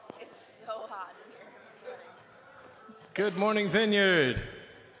Good morning, Vineyard.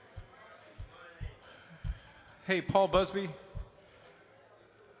 Hey, Paul Busby.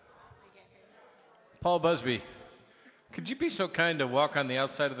 Paul Busby, could you be so kind to walk on the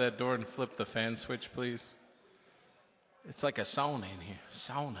outside of that door and flip the fan switch, please? It's like a sauna in here.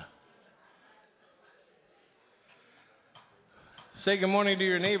 Sauna. Say good morning to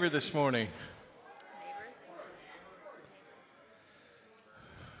your neighbor this morning.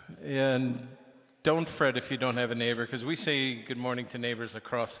 And don't fret if you don't have a neighbor, because we say good morning to neighbors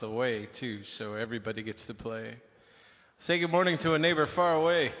across the way, too, so everybody gets to play. Say good morning to a neighbor far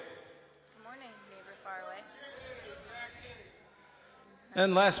away. Good morning, neighbor far away.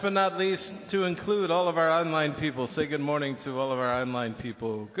 And last but not least, to include all of our online people, say good morning to all of our online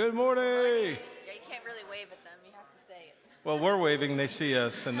people. Good morning! Yeah, you can't really wave at them. You have to say it. Well, we're waving, they see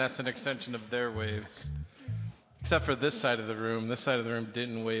us, and that's an extension of their waves. Except for this side of the room. This side of the room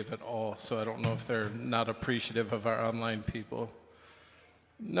didn't wave at all, so I don't know if they're not appreciative of our online people.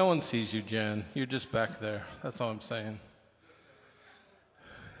 No one sees you, Jen. You're just back there. That's all I'm saying.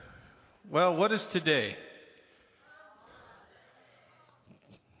 Well, what is today?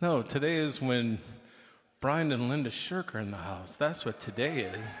 No, today is when Brian and Linda Shirk are in the house. That's what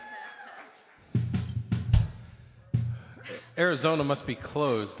today is. Arizona must be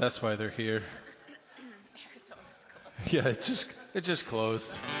closed. That's why they're here. Yeah, it just closed.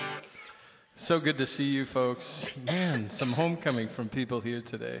 So good to see you folks. Man, some homecoming from people here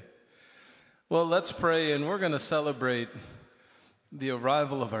today. Well, let's pray, and we're going to celebrate the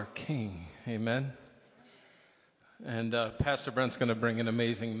arrival of our King. Amen. And Pastor Brent's going to bring an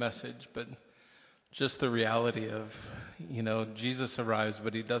amazing message, but just the reality of, Jesus arrives,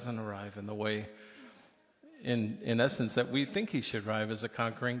 but he doesn't arrive in the way, in essence, that we think he should arrive as a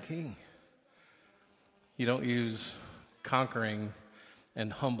conquering king. You don't use conquering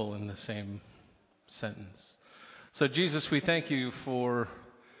and humble in the same sentence. So Jesus, we thank you for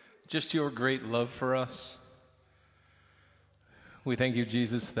just your great love for us. We thank you,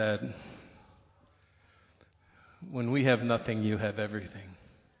 Jesus, that when we have nothing, you have everything.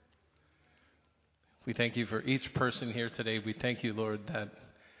 We thank you for each person here today. We thank you, Lord, that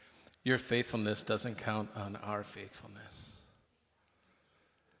your faithfulness doesn't count on our faithfulness.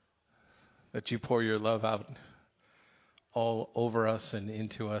 That you pour your love out all over us and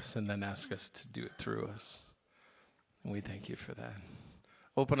into us and then ask us to do it through us. And we thank you for that.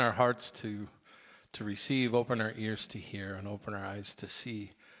 Open our hearts to receive, open our ears to hear, and open our eyes to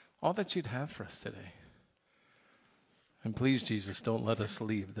see all that you'd have for us today. And please, Jesus, don't let us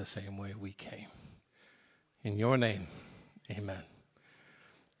leave the same way we came. In your name, amen.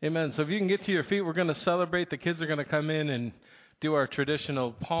 Amen. So if you can get to your feet, we're going to celebrate. The kids are going to come in and do our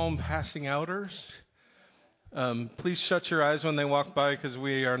traditional palm passing outers. Please shut your eyes when they walk by, because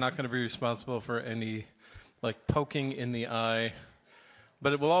we are not going to be responsible for any poking in the eye.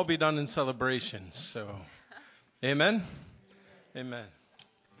 But it will all be done in celebration. So, amen? Amen.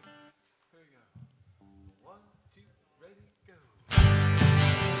 Here we go. 1, 2, ready, go.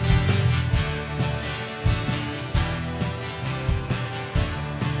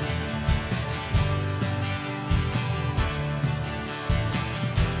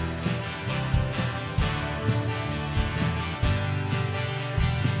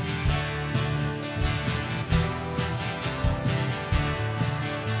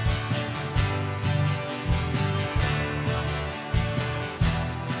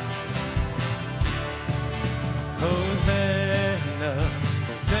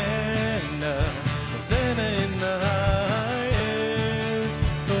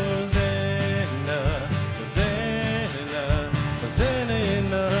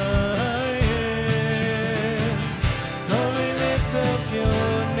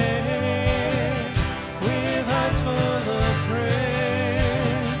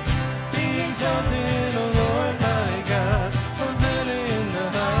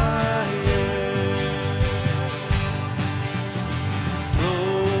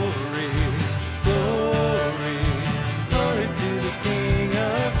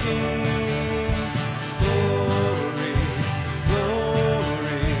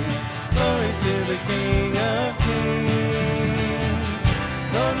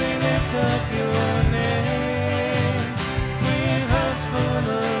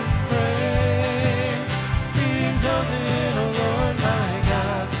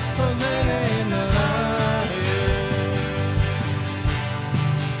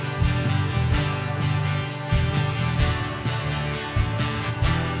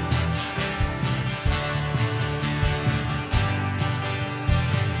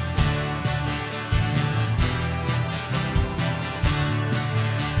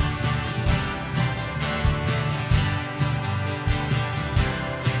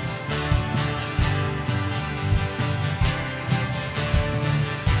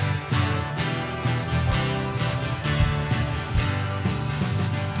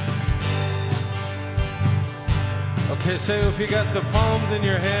 Okay, so if you got the palms in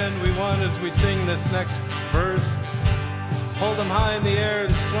your hand, we want as we sing this next verse, hold them high in the air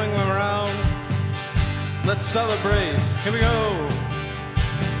and swing them around. Let's celebrate. Here we go.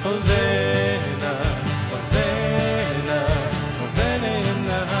 Hosanna, Hosanna, Hosanna in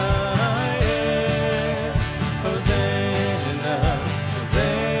the highest. Hosanna,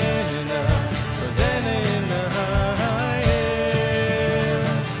 Hosanna, Hosanna in the highest.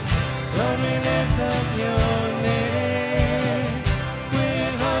 Lord, we lift up your name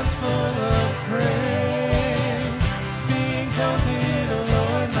with hearts full of praise. Be exalted, O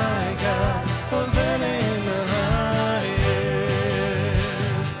Lord my God. Hosanna in the highest.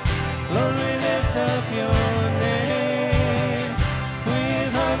 Lord, we lift up your name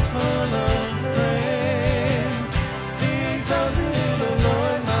with hearts full of praise. Be exalted, O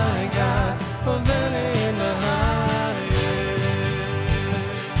Lord my God. Hosanna in the highest.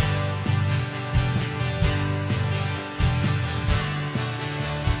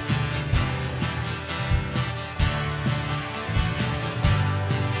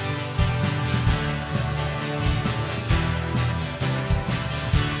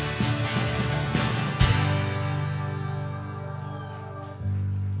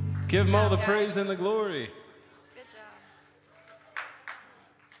 Give him all the praise and the glory. Good job.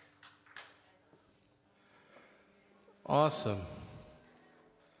 Awesome.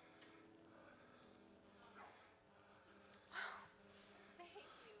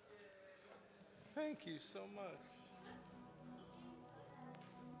 Thank you so much.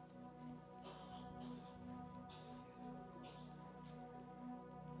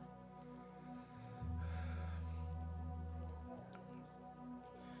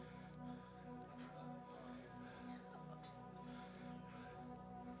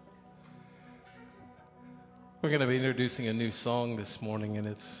 We're going to be introducing a new song this morning, and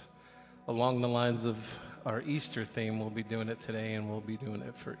it's along the lines of our Easter theme. We'll be doing it today, and we'll be doing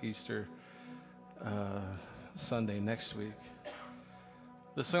it for Easter Sunday next week.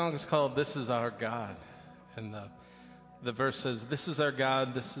 The song is called This Is Our God, and the verse says, this is our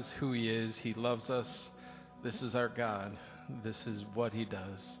God, this is who He is, He loves us, this is our God, this is what He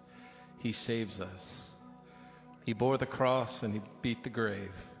does, He saves us. He bore the cross and He beat the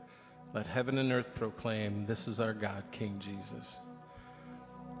grave. Let heaven and earth proclaim, this is our God, King Jesus.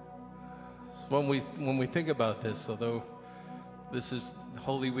 So when we think about this, although this is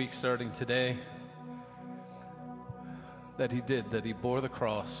Holy Week starting today, that He bore the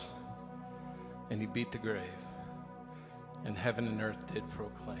cross and He beat the grave, and heaven and earth did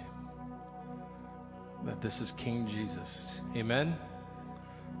proclaim that this is King Jesus. Amen?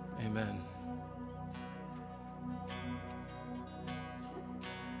 Amen.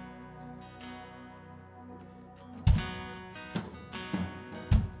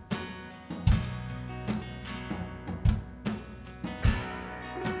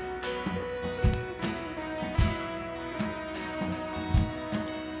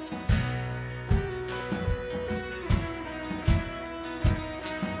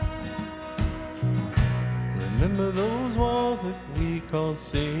 Remember those walls that we called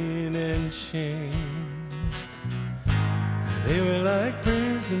sin and shame? They were like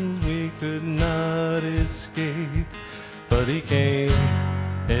prisons we could not escape. But He came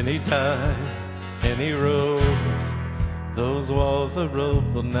and He died and He rose. Those walls are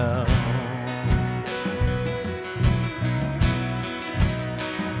rolled now.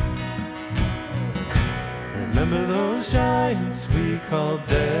 Remember those giants we called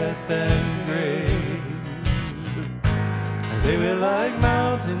death and grave? They were like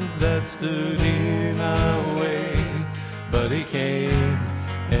mountains that stood in our way. But He came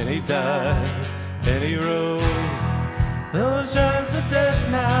and He died and He rose. Those giants are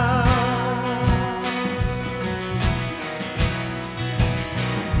dead now.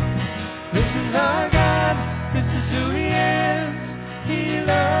 This is our God, this is who He is. He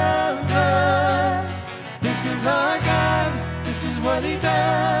loves us. This is our God, this is what He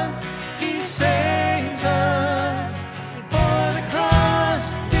does. He saves us.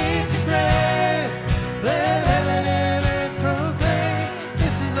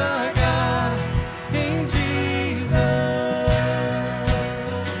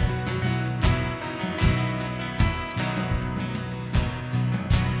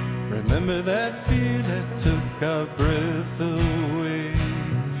 Remember that fear that took our breath away.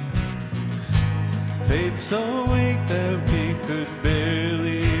 Faith so weak that we could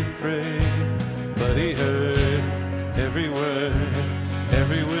barely pray. But He heard every word,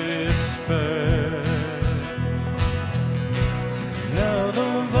 every whisper. Now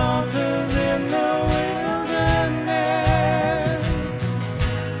those altars in the wilderness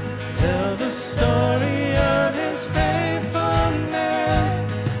tell the story of His faith.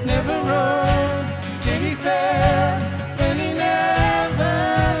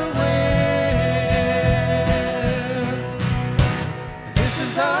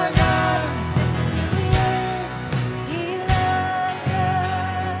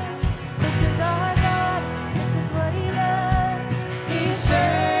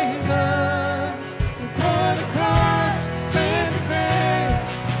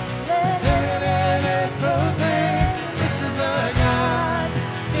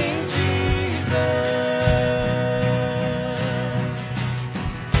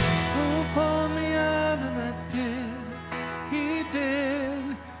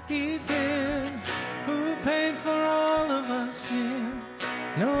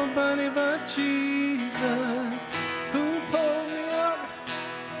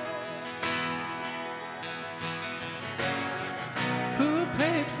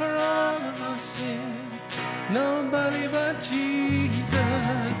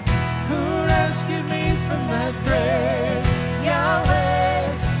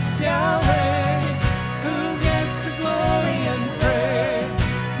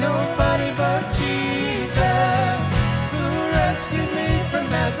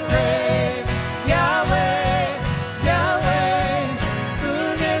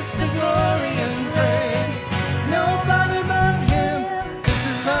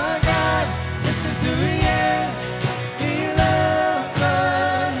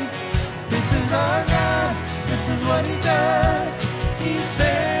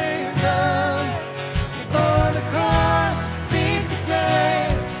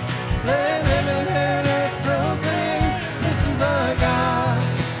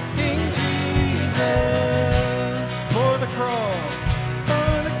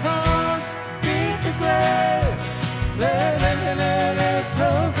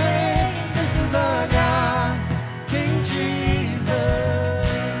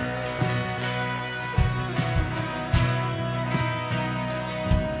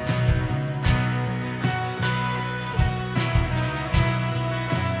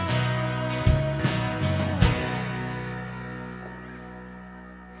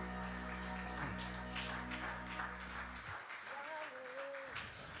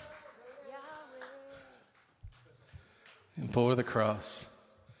 And bore the cross,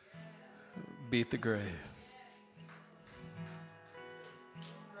 beat the grave.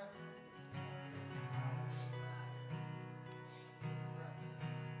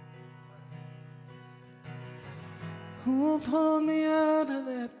 Who pulled me out of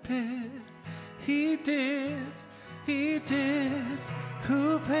that pit? He did, he did.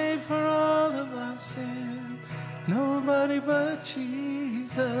 Who paid for all of our sin? Nobody but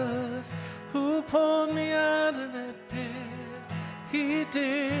Jesus. Who pulled me out of that pit? He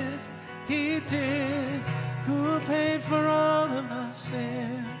did, he did. Who paid for all of our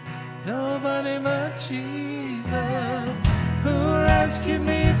sin? Nobody but Jesus. Who rescued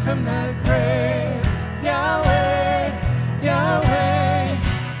me from that grave? Yahweh, Yahweh.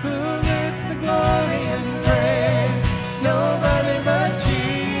 Who gets the glory and praise? Nobody but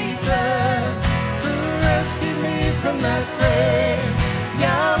Jesus. Who rescued me from that grave?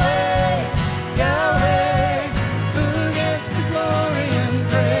 Yahweh, Yahweh. Who gets the glory and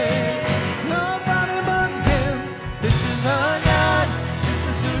praise? Nobody but Him. This is our God. This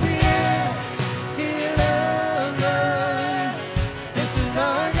is who He is. He loves us. This is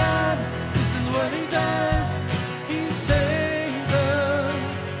our God. This is what He does.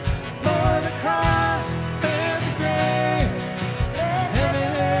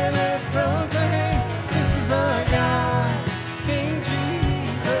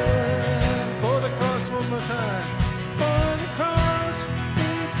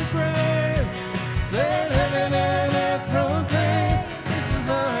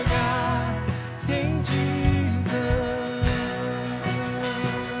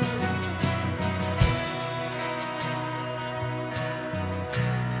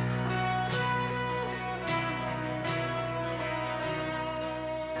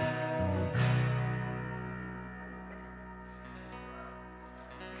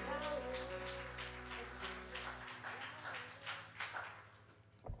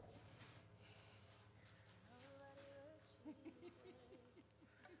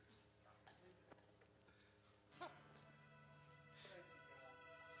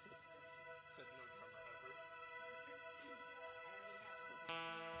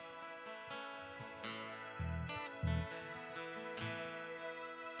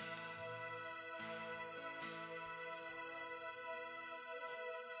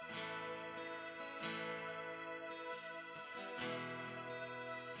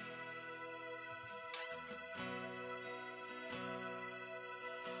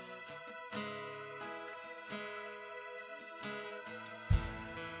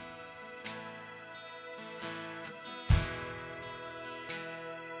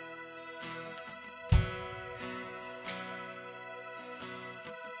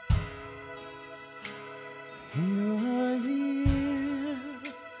 You are here,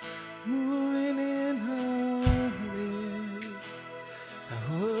 moving in our midst. I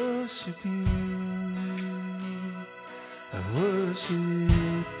worship you. I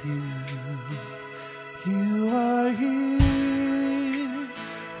worship you. You are here,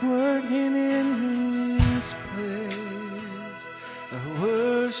 working in this place. I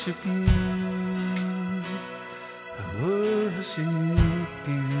worship you. I worship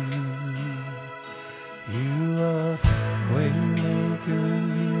you. You are waymaker,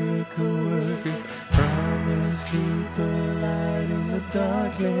 miracle worker, promise keeper, light in the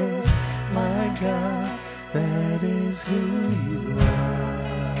darkness. My God, that is who you are.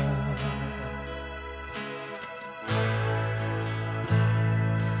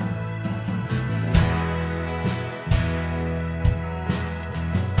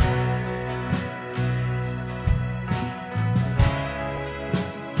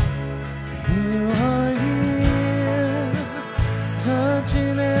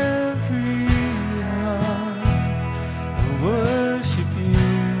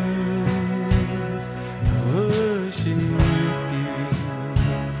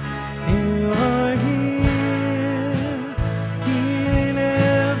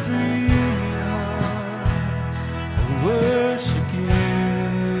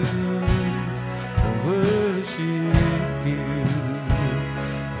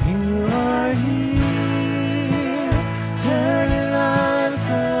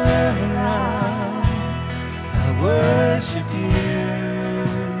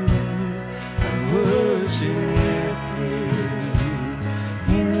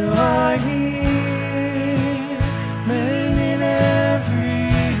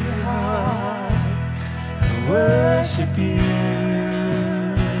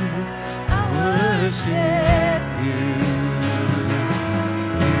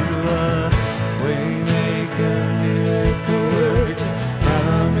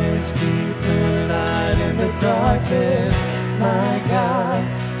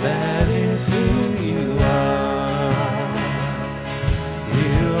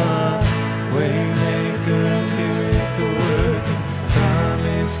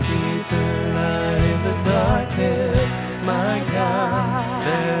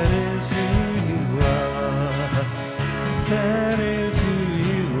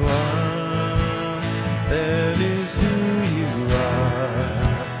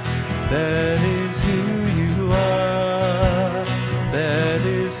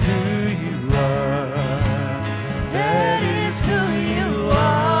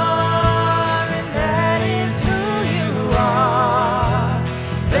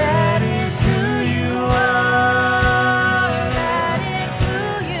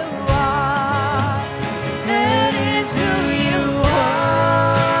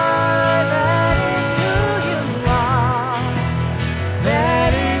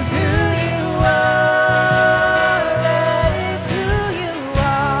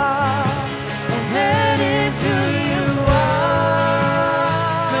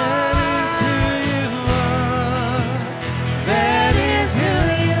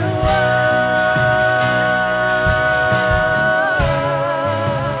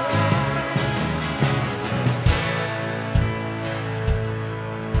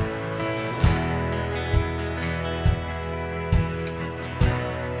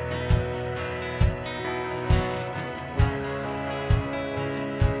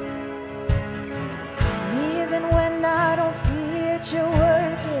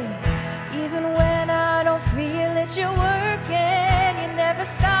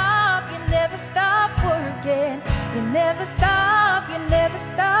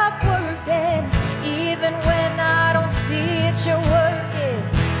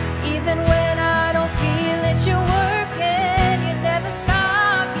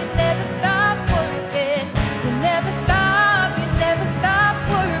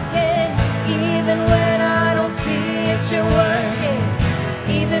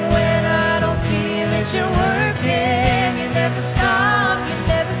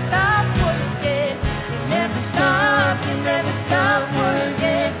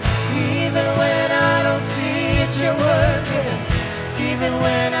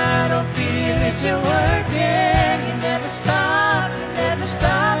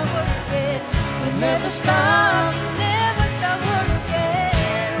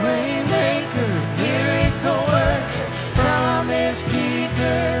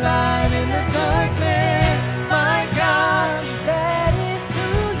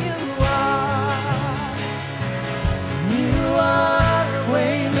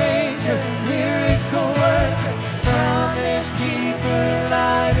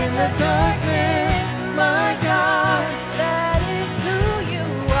 Darkness.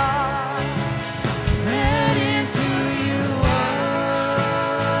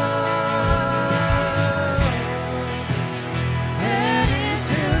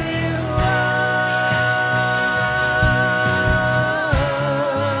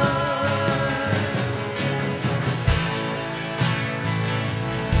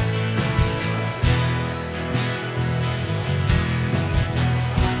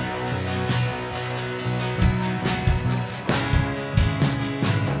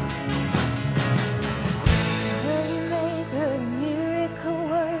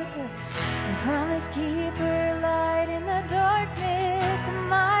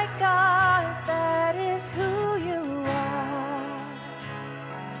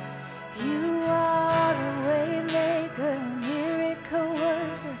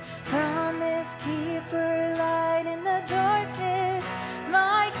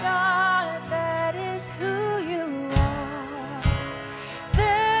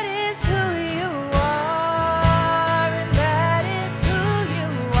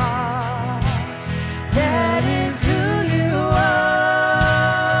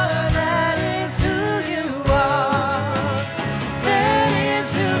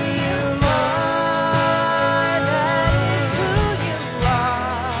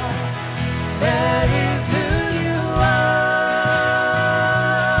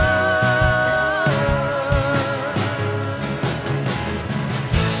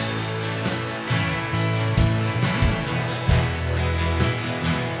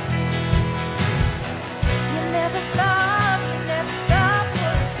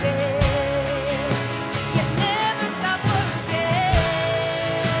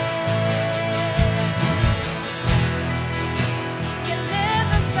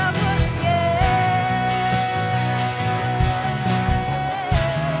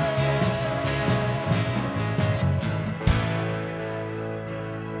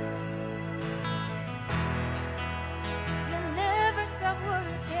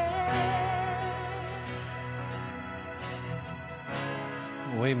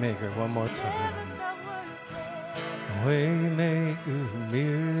 Waymaker, one more time. Waymaker,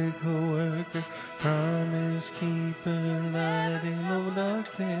 miracle worker, promise keeper, light in the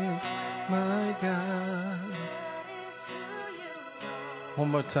darkness, my God. One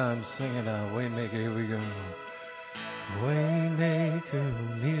more time, sing it out. Waymaker, here we go.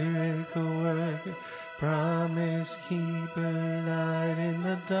 Waymaker, miracle worker, promise keeper, light in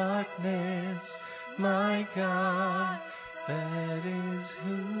the darkness, my God. That is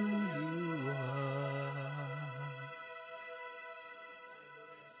who you are.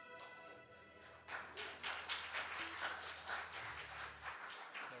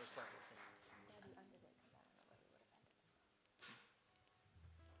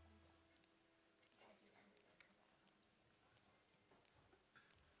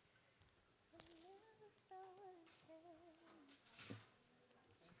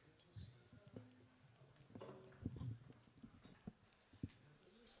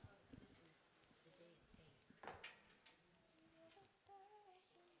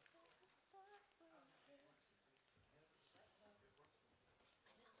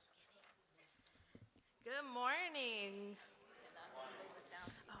 Good morning.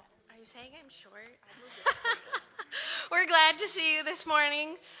 Oh, are you saying I'm short? We're glad to see you this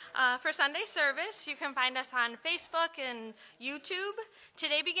morning for Sunday service. You can find us on Facebook and YouTube.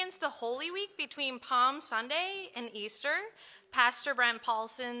 Today begins the Holy Week between Palm Sunday and Easter. Pastor Brent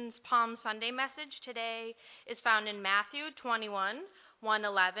Paulson's Palm Sunday message today is found in Matthew 21,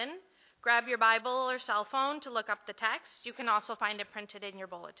 1:11. Grab your Bible or cell phone to look up the text. You can also find it printed in your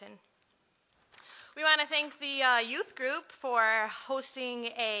bulletin. We want to thank the youth group for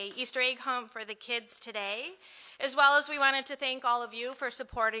hosting a Easter egg hunt for the kids today, as well as we wanted to thank all of you for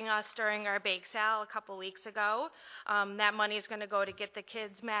supporting us during our bake sale a couple weeks ago. That money is going to go to get the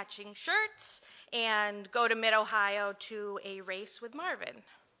kids matching shirts and go to Mid-Ohio to a race with Marvin.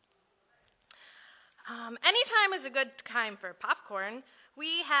 Anytime is a good time for popcorn.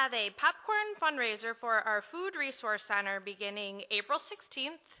 We have a popcorn fundraiser for our Food Resource Center beginning April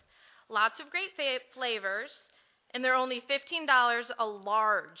 16th. Lots of great flavors, and they're only $15 a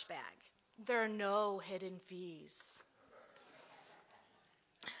large bag. There are no hidden fees.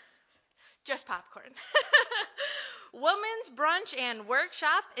 Just popcorn. Women's Brunch and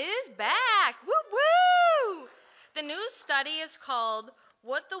Workshop is back. Woo woo! The new study is called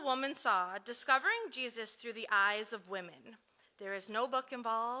What the Woman Saw, Discovering Jesus Through the Eyes of Women. There is no book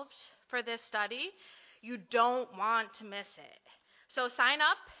involved for this study. You don't want to miss it. So sign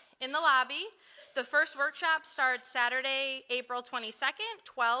up in the lobby. The first workshop starts Saturday, April 22nd,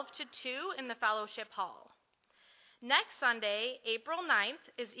 12 to 2 in the Fellowship Hall. Next Sunday, April 9th,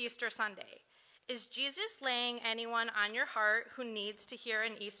 is Easter Sunday. Is Jesus laying anyone on your heart who needs to hear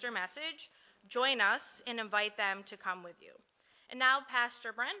an Easter message? Join us and invite them to come with you. And now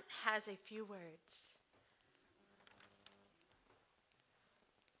Pastor Brent has a few words.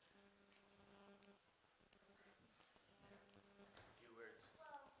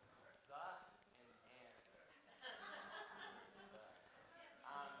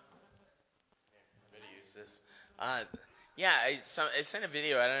 Yeah, I sent a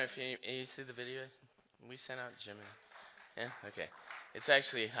video. I don't know if you see the video we sent out, Jim. Yeah, okay. It's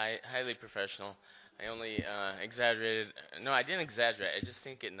actually highly professional. I only exaggerated. No, I didn't exaggerate. I just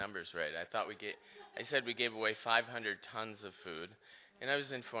didn't get numbers right. I said we gave away 500 tons of food, and I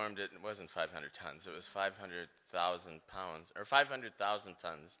was informed it wasn't 500 tons. It was 500,000 pounds or 500,000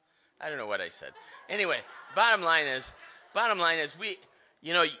 tons. I don't know what I said. Anyway, bottom line is we,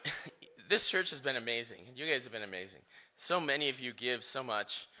 this church has been amazing. You guys have been amazing. So many of you give so much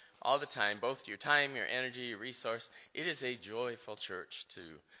all the time, both your time, your energy, your resource. It is a joyful church to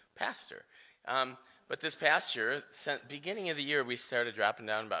pastor. But this past year, beginning of the year, we started dropping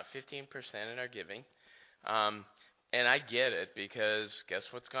down about 15% in our giving. And I get it because guess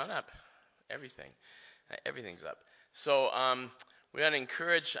what's gone up? Everything. Everything's up. So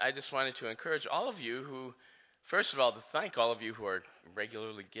I just wanted to encourage all of you who, first of all, to thank all of you who are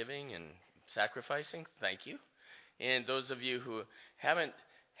regularly giving and sacrificing. Thank you. And those of you who haven't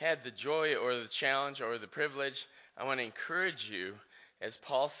had the joy or the challenge or the privilege, I want to encourage you, as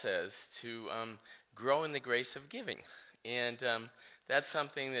Paul says, to grow in the grace of giving. And that's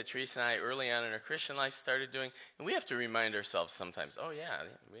something that Teresa and I early on in our Christian life started doing. And we have to remind ourselves sometimes, oh yeah,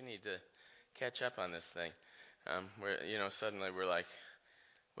 we need to catch up on this thing. Suddenly we're like,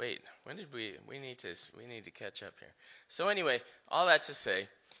 wait, when did we need to catch up here. So anyway, all that to say,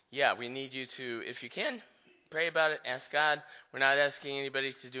 yeah, we need you to, if you can, pray about it, ask God. We're not asking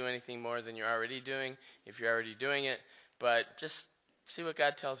anybody to do anything more than you're already doing, if you're already doing it, but just see what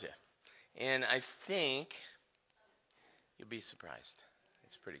God tells you. And I think you'll be surprised. I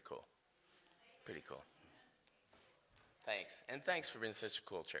It's pretty cool. Pretty cool. Thanks. And thanks for being such a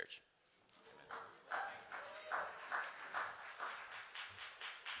cool church.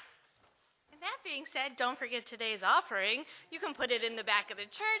 That being said, don't forget today's offering. You can put it in the back of the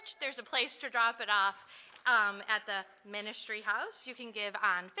church. There's a place to drop it off at the ministry house. You can give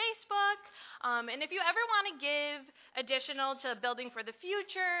on Facebook. And if you ever want to give additional to Building for the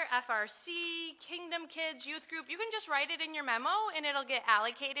Future, FRC, Kingdom Kids, Youth Group, you can just write it in your memo and it'll get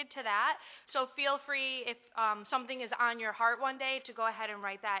allocated to that. So feel free, if something is on your heart one day, to go ahead and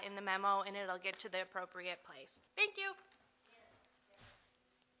write that in the memo and it'll get to the appropriate place. Thank you.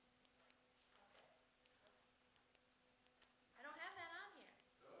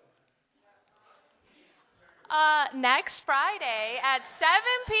 Next Friday at 7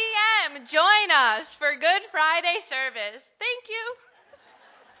 p.m., join us for Good Friday service. Thank you.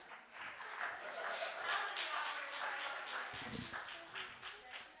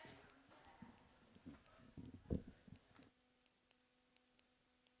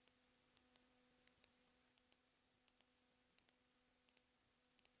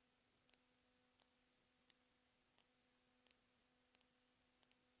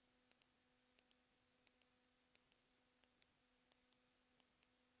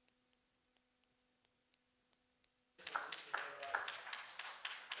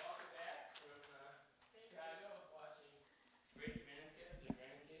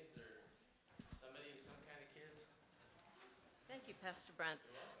 Thank you, Pastor Brent.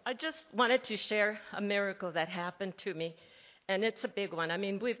 I just wanted to share a miracle that happened to me, and it's a big one. I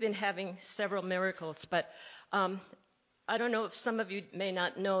mean, we've been having several miracles, but I don't know if some of you may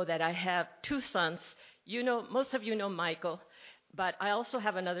not know that I have two sons. You know, most of you know Michael, but I also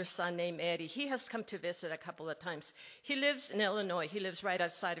have another son named Eddie. He has come to visit a couple of times. He lives in Illinois. He lives right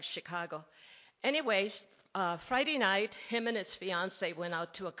outside of Chicago. Anyways, Friday night, him and his fiance went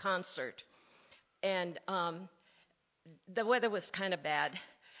out to a concert, and the weather was kind of bad.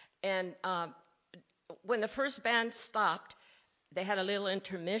 And when the first band stopped, they had a little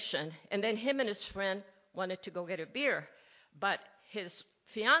intermission, and then him and his friend wanted to go get a beer, but his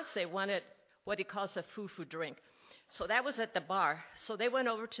fiance wanted what he calls a foo-foo drink. So that was at the bar. So they went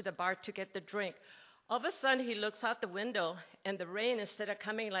over to the bar to get the drink. All of a sudden, he looks out the window, and the rain, instead of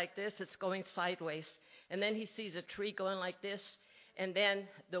coming like this, it's going sideways. And then he sees a tree going like this, and then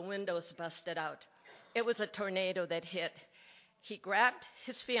the window's busted out. It was a tornado that hit. He grabbed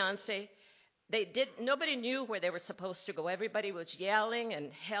his fiance. Nobody knew where they were supposed to go. Everybody was yelling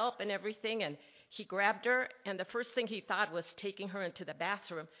and help and everything, and he grabbed her, and the first thing he thought was taking her into the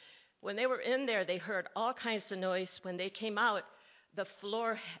bathroom. When they were in there, they heard all kinds of noise. When they came out, the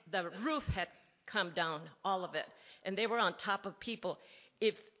roof had come down, all of it, and they were on top of people.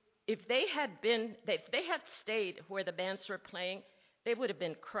 If they had stayed where the bands were playing, they would have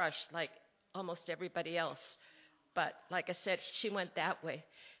been crushed like almost everybody else. But like I said, she went that way.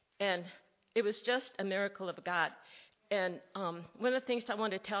 And it was just a miracle of God. And one of the things I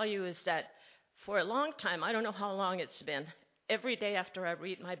want to tell you is that for a long time, I don't know how long it's been, every day after I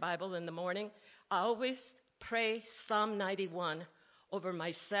read my Bible in the morning, I always pray Psalm 91 over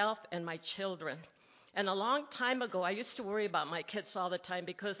myself and my children. And a long time ago, I used to worry about my kids all the time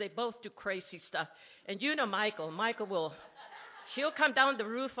because they both do crazy stuff. And you know Michael. He'll come down the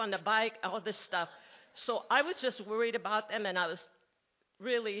roof on the bike, all this stuff. So I was just worried about them, and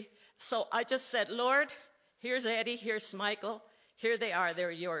so I just said, Lord, here's Eddie, here's Michael. Here they are,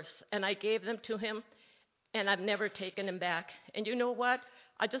 they're yours. And I gave them to him, and I've never taken them back. And you know what?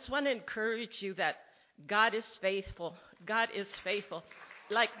 I just want to encourage you that God is faithful. God is faithful.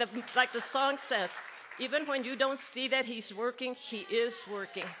 Like the song says, even when you don't see that he's working, he is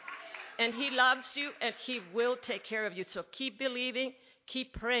working. And he loves you, and he will take care of you. So keep believing,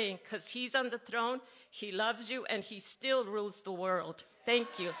 keep praying, because he's on the throne. He loves you, and he still rules the world. Thank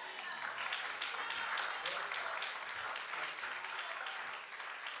you.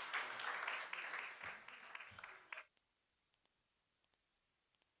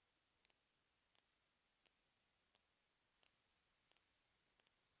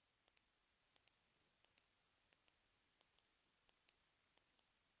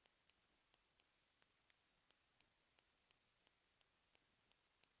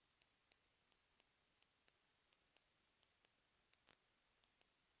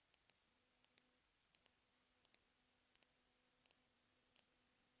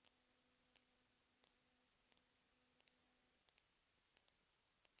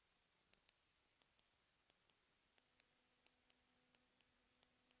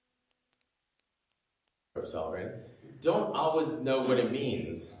 Right? Don't always know what it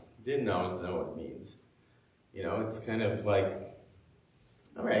means. Didn't always know what it means. You know, it's kind of like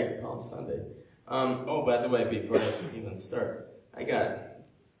All right, Palm Sunday. Oh, by the way, before I even start, we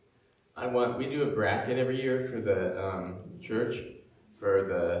do a bracket every year for the church for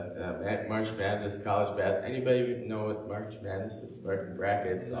the March Madness, College Madness. Anybody know what March Madness is?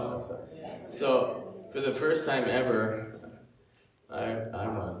 Brackets, all that stuff. So for the first time ever, I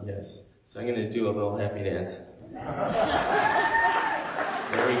won. Yes. So I'm going to do a little happy dance.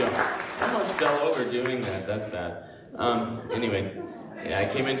 There we go. I almost fell over doing that. That's bad. Anyway, yeah,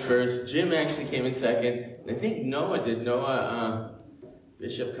 I came in first. Jim actually came in second. And I think Noah did.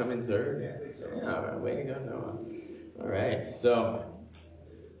 Bishop come in third? Yeah, all right, way to go, Noah. All right. So,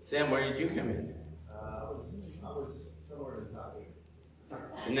 Sam, where did you come in? I was somewhere in the top 8.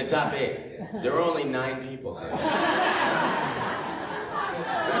 In the top 8. There were only 9 people.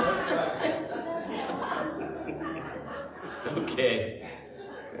 Okay.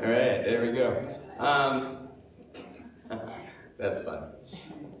 All right, there we go. That's fun.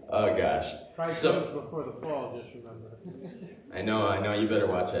 Oh, gosh. Try so before the fall, just remember. I know. You better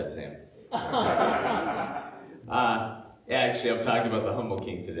watch that, Sam. Yeah, actually, I'm talking about the humble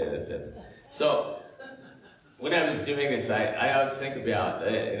king today. That's it. So, when I was doing this, I always think about,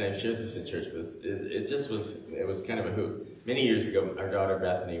 and I've shared this in church, but it was kind of a hoot. Many years ago, our daughter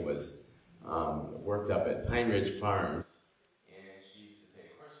Bethany was worked up at Pine Ridge Farms.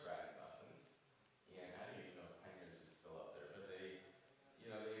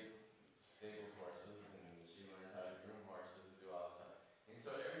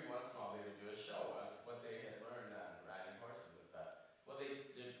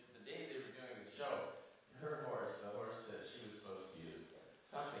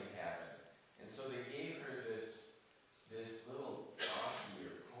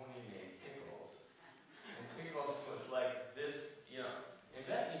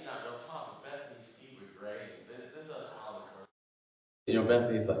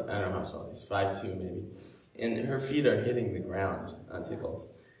 Bethany's like, I don't know how tall, she's 5'2" maybe, and her feet are hitting the ground on Tickles.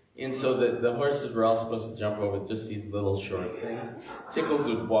 And so the horses were all supposed to jump over just these little short things. Tickles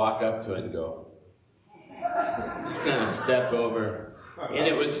would walk up to it and go, just kind of step over. And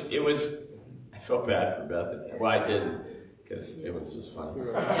it was, I felt bad for Bethany. Well, I didn't, because it was just funny.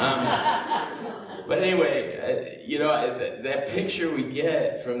 But anyway, that picture we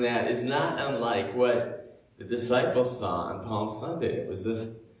get from that is not unlike what the disciples saw on Palm Sunday. It was just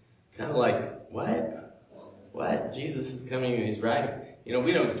kind of like, what? Jesus is coming and he's riding.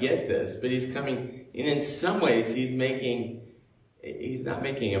 We don't get this, but he's coming, and in some ways he's not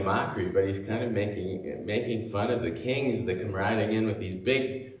making a mockery, but he's kind of making fun of the kings that come riding in with these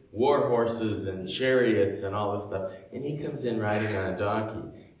big war horses and chariots and all this stuff. And he comes in riding on a donkey.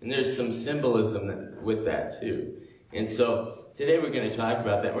 And there's some symbolism with that too. And so today we're going to talk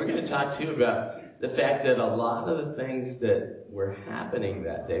about that. We're going to talk too about the fact that a lot of the things that were happening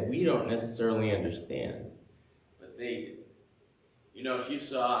that day, we don't necessarily understand. But they, if you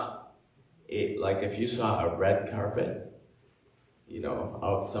saw a red carpet,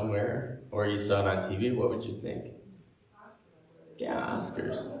 out somewhere, or you saw it on TV, what would you think? Yeah,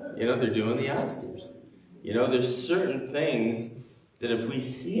 Oscars. They're doing the Oscars. There's certain things that if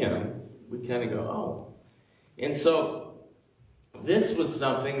we see them, we kind of go, oh. And so this was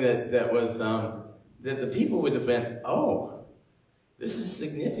something that was that the people would have been, oh, this is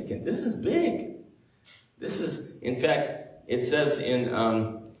significant. This is big. This is, in fact, it says in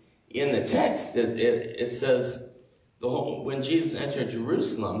the text, it says, when Jesus entered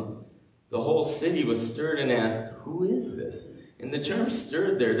Jerusalem, the whole city was stirred and asked, who is this? And the term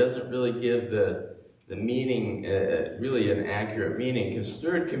stirred there doesn't really give the meaning, really an accurate meaning, because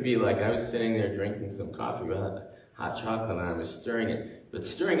stirred can be like, I was sitting there drinking some coffee with hot chocolate and I was stirring it. But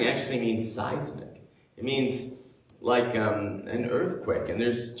stirring actually means seismic. It means like an earthquake. And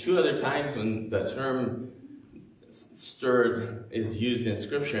there's 2 other times when the term stirred is used in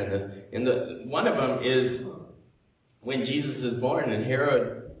Scripture in this. And one of them is when Jesus is born, and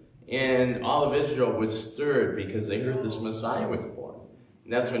Herod and all of Israel was stirred because they heard this Messiah was born.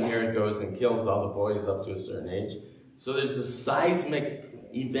 And that's when Herod goes and kills all the boys up to a certain age. So there's this seismic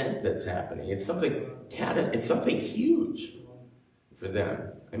event that's happening. It's something huge for them.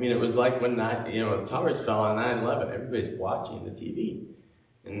 I mean, it was like when the towers fell on 9/11. Everybody's watching the TV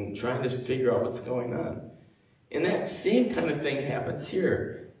and trying to figure out what's going on. And that same kind of thing happens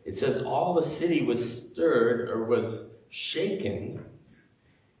here. It says all the city was stirred or was shaken.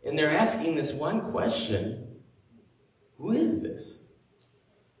 And they're asking this one question, who is this?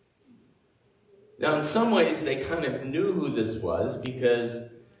 Now, in some ways, they kind of knew who this was because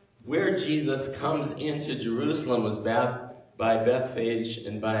where Jesus comes into Jerusalem was by Bethphage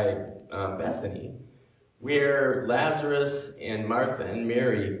and by Bethany. where Lazarus and Martha and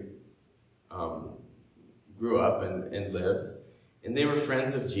Mary grew up and lived. And they were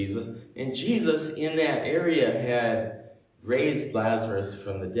friends of Jesus. And Jesus, in that area, had raised Lazarus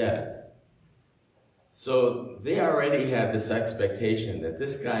from the dead. So they already had this expectation that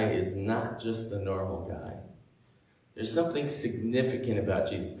this guy is not just a normal guy. There's something significant about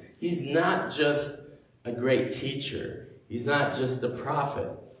Jesus. He's not just a great teacher. He's not just a prophet.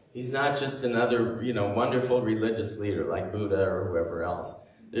 He's not just another, wonderful religious leader like Buddha or whoever else.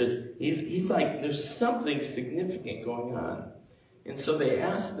 There's something significant going on. And so they're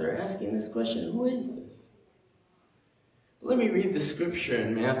asking this question, who is this? Let me read the scripture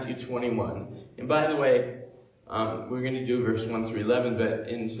in Matthew 21. And by the way, we're going to do verse 1 through 11, but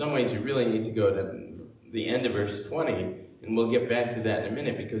in some ways you really need to go to the end of verse 20, and we'll get back to that in a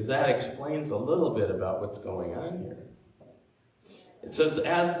minute, because that explains a little bit about what's going on here. It says,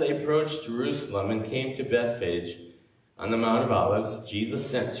 as they approached Jerusalem and came to Bethphage on the Mount of Olives,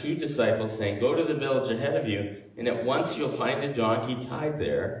 Jesus sent 2 disciples, saying, go to the village ahead of you, and at once you'll find a donkey tied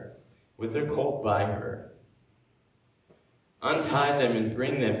there with her colt by her. Untie them and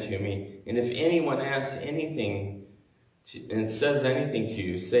bring them to me, and if anyone asks anything and says anything to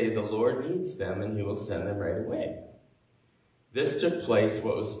you, say, the Lord needs them, and he will send them right away. This took place,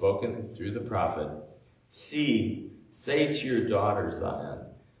 what was spoken through the prophet. See, say to your daughter Zion,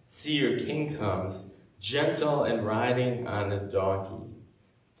 see, your king comes, gentle and riding on a donkey,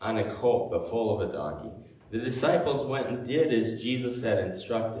 on a colt, the foal of a donkey. The disciples went and did as Jesus had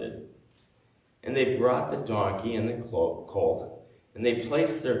instructed. And they brought the donkey and the colt, and they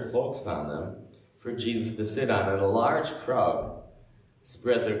placed their cloaks on them for Jesus to sit on. And a large crowd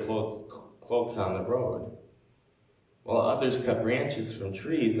spread their cloaks on the road, while others cut branches from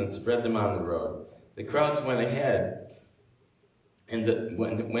trees and spread them on the road. The crowds went ahead, and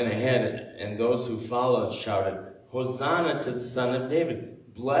those who followed shouted, Hosanna to the Son of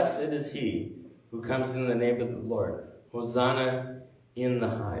David. Blessed is he who comes in the name of the Lord. Hosanna in the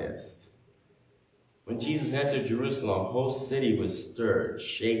highest. When Jesus entered Jerusalem, the whole city was stirred,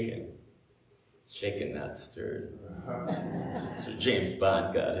 shaken. Shaken, not stirred. So James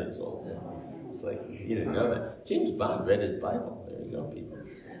Bond got his old thing. It's like, you didn't know that. James Bond read his Bible. There you go, people.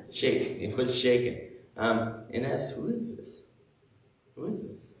 Shaken. It was shaken. And asked, who is this? Who is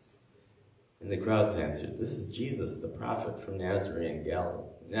this? And the crowds answered, this is Jesus, the prophet from Nazareth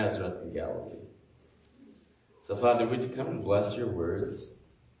in Galilee. So, Father, would you come and bless your words?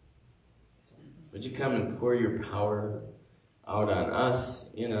 Would you come and pour your power out on us,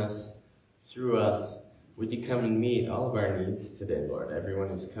 in us, through us? Would you come and meet all of our needs today, Lord? Everyone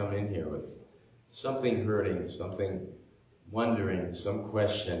who's come in here with something hurting, something wondering, some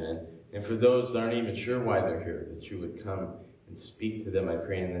question. And for those that aren't even sure why they're here, that you would come and speak to them, I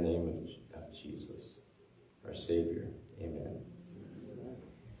pray in the name of Jesus, our Savior. Amen.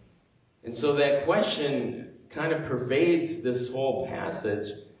 And so that question kind of pervades this whole passage.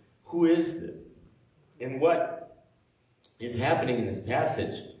 Who is this? And what is happening in this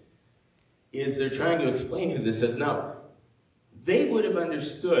passage is they're trying to explain who this is. Now, they would have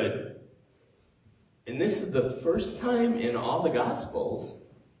understood, and this is the first time in all the Gospels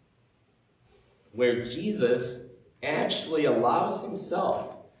where Jesus actually allows himself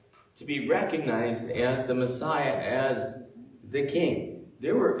to be recognized as the Messiah, as the King.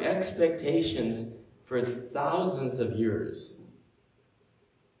 There were expectations for thousands of years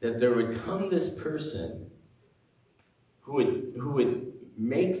that there would come this person who would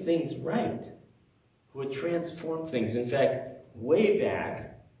make things right, who would transform things. In fact, way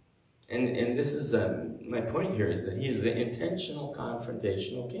back, and this is my point here, is that he is the intentional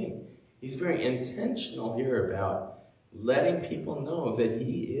confrontational king. He's very intentional here about letting people know that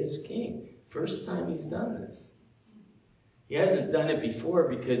he is king. First time he's done this. He hasn't done it before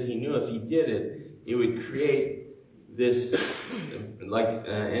because he knew if he did it, it would create this, like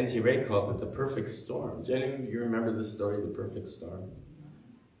N.T. Wright called it, the perfect storm. Do any of you remember the story of the perfect storm?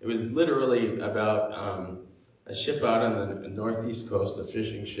 It was literally about a ship out on the northeast coast, a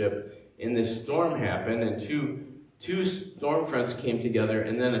fishing ship, and this storm happened, and two storm fronts came together,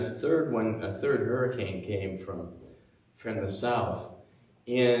 and then a third hurricane came from the south.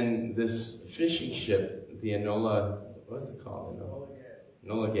 And this fishing ship, the Enola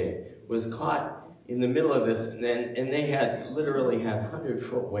Gay, was caught in the middle of this, and they literally had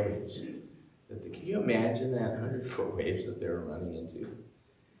 100-foot waves. Can you imagine that 100-foot waves that they were running into?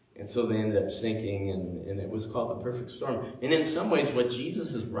 And so they ended up sinking, and it was called the perfect storm. And in some ways, what Jesus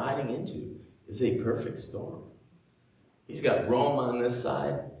is riding into is a perfect storm. He's got Rome on this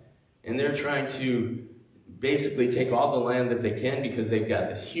side, and they're trying to basically take all the land that they can because they've got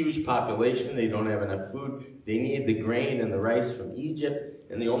this huge population. They don't have enough food. They need the grain and the rice from Egypt,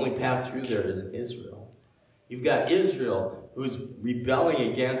 and the only path through there is Israel. You've got Israel who's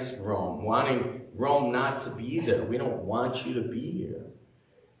rebelling against Rome, wanting Rome not to be there. We don't want you to be here.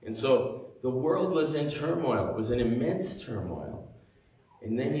 And so the world was in turmoil. It was an immense turmoil.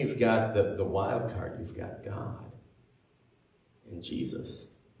 And then you've got the wild card. You've got God and Jesus.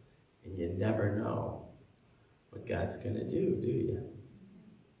 And you never know what God's going to do you?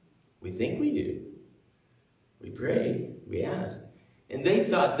 We think we do. We pray. We ask. And they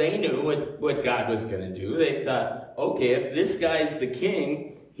thought they knew what God was going to do. They thought, okay, if this guy's the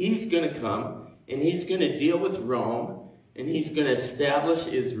king, he's going to come, and he's going to deal with Rome, and he's going to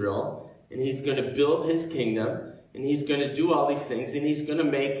establish Israel, and he's going to build his kingdom, and he's going to do all these things, and he's going to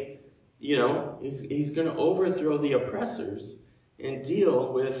make, he's going to overthrow the oppressors and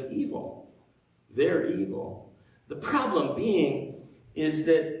deal with evil. Their evil. The problem being is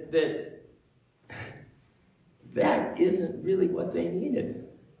that isn't really what they needed.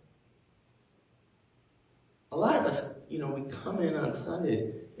 A lot of us, we come in on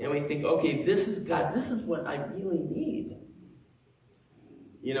Sundays and we think, okay, this is God, this is what I really need.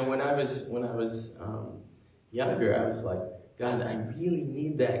 When I was younger, I was like, God, I really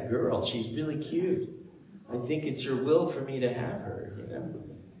need that girl. She's really cute. I think it's your will for me to have her,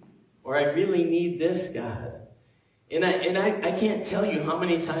 Or I really need this, God. And I can't tell you how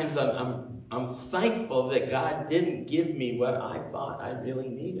many times I'm thankful that God didn't give me what I thought I really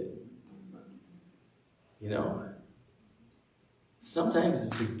needed. Sometimes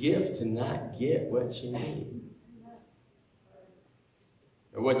it's a gift to not get what you need.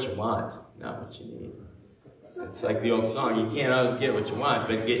 Or what you want, not what you need. It's like the old song, you can't always get what you want,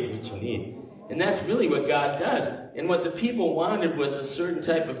 but get what you need. And that's really what God does. And what the people wanted was a certain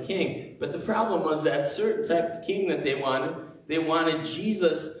type of king. But the problem was that certain type of king that they wanted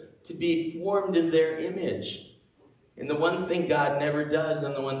Jesus to be formed in their image. And the one thing God never does,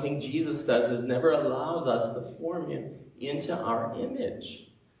 and the one thing Jesus does, is never allows us to form him into our image.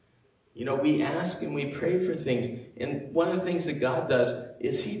 We ask and we pray for things. And one of the things that God does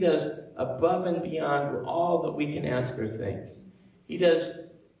is he does above and beyond all that we can ask or think.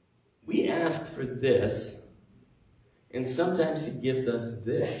 We ask for this, and sometimes he gives us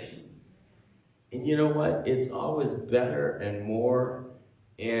this. And you know what? It's always better and more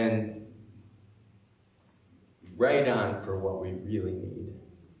and right on for what we really need.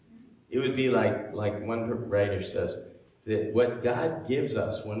 It would be like one writer says, that what God gives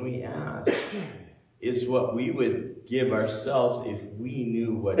us when we ask is what we would give ourselves if we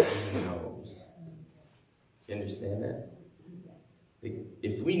knew what he knows. Do you understand that?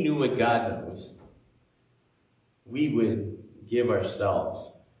 If we knew what God knows, we would give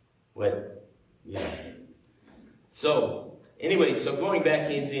ourselves what, So, anyway, going back,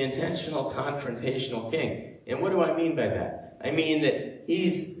 he's the intentional, confrontational king. And what do I mean by that? I mean that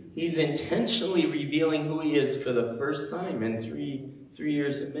he's intentionally revealing who he is for the first time in three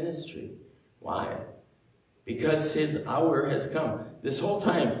years of ministry. Why? Because his hour has come. This whole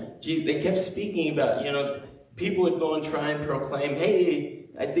time, they kept speaking about, people would go and try and proclaim, hey,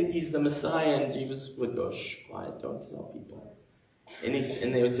 I think he's the Messiah, and Jesus would go, shh, quiet, don't tell people.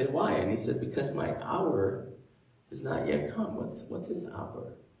 And they would say, why? And he said, because my hour has not yet come. What's his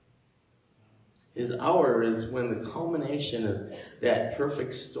hour? His hour is when the culmination of that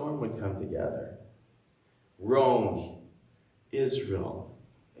perfect storm would come together. Rome, Israel,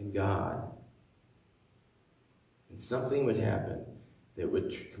 and God. And something would happen that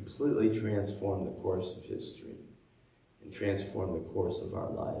would completely transform the course of history and transform the course of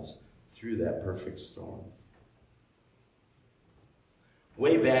our lives through that perfect storm.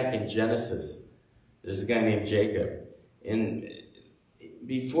 Way back in Genesis, there's a guy named Jacob. And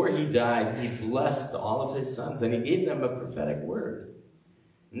before he died, he blessed all of his sons, and he gave them a prophetic word.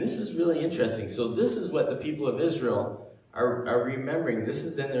 And this is really interesting. So this is what the people of Israel are remembering. This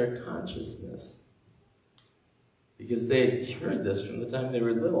is in their consciousness. Because they had heard this from the time they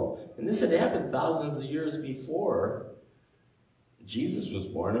were little. And this had happened thousands of years before Jesus was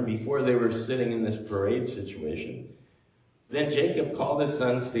born, and before they were sitting in this parade situation. Then Jacob called his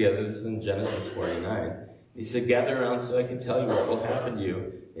sons together. This is in Genesis 49. He said, gather around so I can tell you what will happen to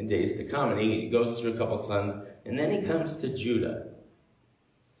you in days to come. And he goes through a couple sons. And then he comes to Judah.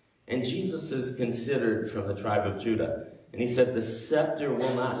 And Jesus is considered from the tribe of Judah. And he said, the scepter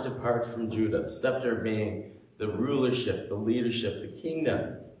will not depart from Judah. The scepter being the rulership, the leadership, the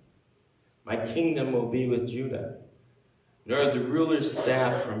kingdom. My kingdom will be with Judah. Nor the ruler's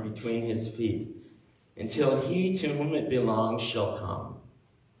staff from between his feet, until he to whom it belongs shall come.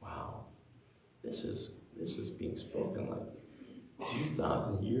 Wow. This is This is being spoken like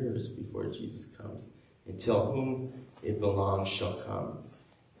 2,000 years before Jesus comes. Until whom it belongs shall come,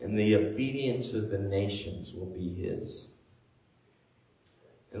 and the obedience of the nations will be his.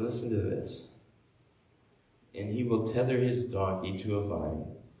 And listen to this. And he will tether his donkey to a vine,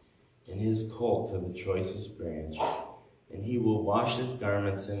 and his colt to the choicest branch. And he will wash his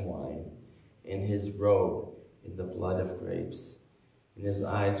garments in wine, and his robe in the blood of grapes. And his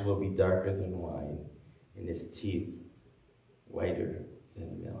eyes will be darker than wine, and his teeth whiter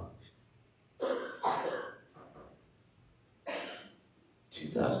than milk.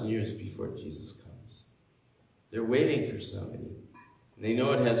 2,000 years before Jesus comes. They're waiting for somebody. They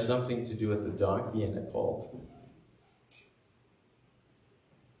know it has something to do with the donkey and the colt.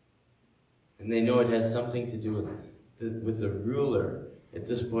 And they know it has something to do with the ruler. At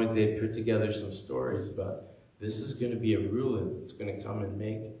this point, they put together some stories about this is going to be a ruler that's going to come and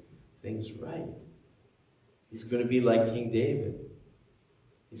make things right. He's going to be like King David.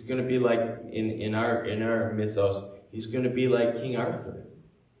 He's going to be like, in our mythos, he's going to be like King Arthur.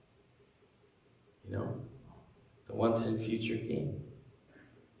 You know, the once and future king.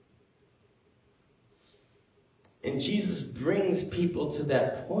 And Jesus brings people to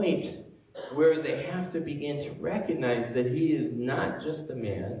that point where they have to begin to recognize that he is not just a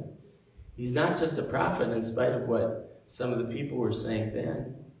man. He's not just a prophet, in spite of what some of the people were saying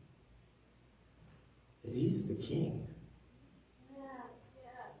then. That he's the king.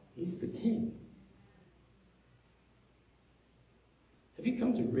 He's the king. Have you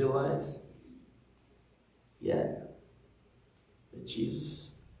come to realize yet that Jesus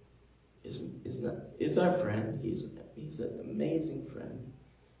is our friend? He's an amazing friend.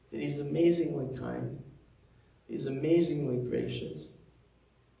 That he's amazingly kind. He's amazingly gracious.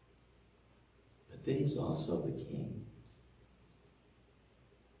 But that he's also the king.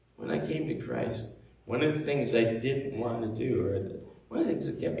 When I came to Christ, one of the things I didn't want to do, or one of the things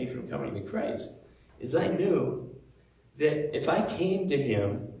that kept me from coming to Christ, is I knew that if I came to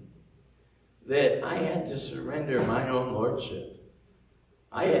him, that I had to surrender my own lordship.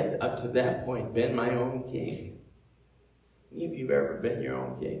 I had, up to that point, been my own king. Any of you have ever been your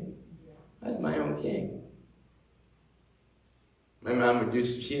own king? I was my own king. My mom would do,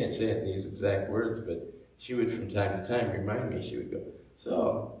 she didn't say it in these exact words, but she would from time to time remind me, she would go,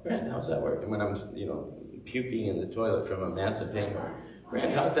 "So, Brent, how's that working?" When I'm, puking in the toilet from a massive hangover.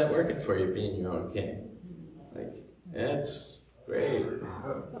 "Brent, how's that working for you, being your own king?" Like, that's great.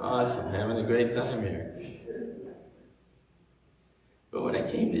 Awesome. Having a great time here. But when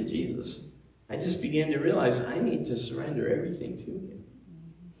I came to Jesus, I just began to realize I need to surrender everything to him.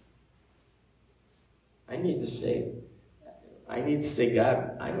 I need to say,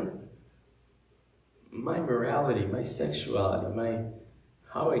 God, my morality, my sexuality,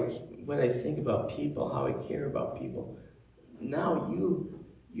 what I think about people, how I care about people. Now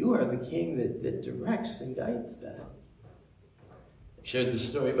you are the king that directs and guides that. I shared the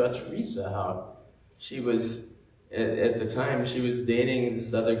story about Teresa, how she was, at the time, she was dating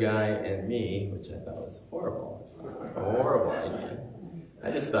this other guy and me, which I thought was horrible. A horrible idea.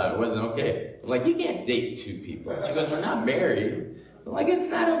 I just thought it wasn't okay. I'm like, you can't date two people. She goes, we're not married. I'm like,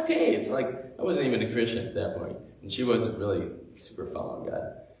 it's not okay. It's like, I wasn't even a Christian at that point. And she wasn't really super following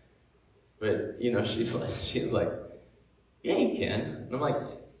God. But, she's like, yeah, you can. And I'm like,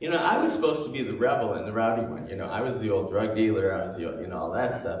 I was supposed to be the rebel and the rowdy one. I was the old drug dealer. I was the, all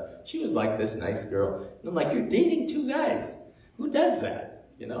that stuff. She was like this nice girl. And I'm like, you're dating two guys. Who does that?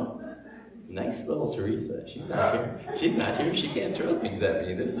 Nice little Teresa. She's not here. She's not here. She can't throw things at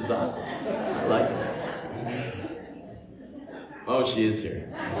me. This is awesome. I like it. Oh, she is here.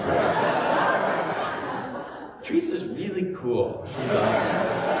 Teresa's really cool. She's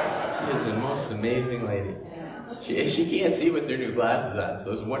awesome. She is the most amazing lady. She can't see with her new glasses on, so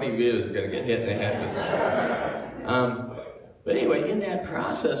one of you is going to get hit in the head with something. But anyway, in that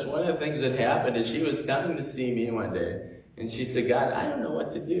process, one of the things that happened is she was coming to see me one day, and she said, "God, I don't know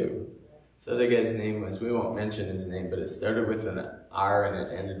what to do." So the guy's name was, we won't mention his name, but it started with an R and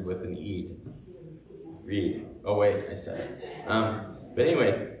it ended with an E. Reed. Oh wait, I said it. But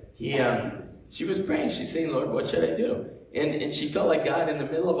anyway, she was praying. She's saying, "Lord, what should I do?" And she felt like God in the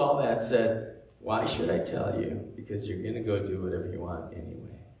middle of all that said, "Why should I tell you? Because you're going to go do whatever you want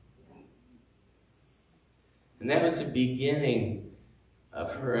anyway." And that was the beginning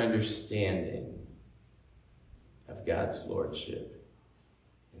of her understanding of God's lordship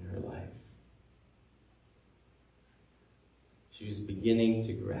in her life. She was beginning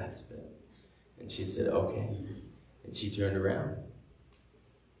to grasp it. And she said, "Okay." And she turned around.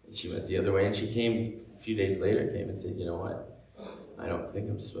 And she went the other way. And she came, a few days later, and said, "You know what? I don't think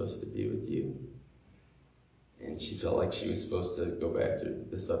I'm supposed to be with you." And she felt like she was supposed to go back to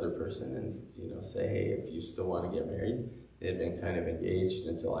this other person and, say, hey, if you still want to get married. They had been kind of engaged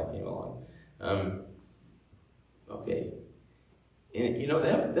until I came along. Okay. And,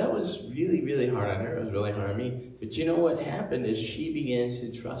 that was really, really hard on her. It was really hard on me. But what happened is she began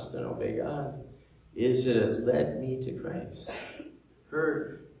to trust and obey God, is that it led me to Christ.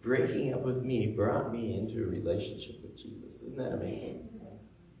 Her breaking up with me brought me into a relationship with Jesus. Isn't that amazing?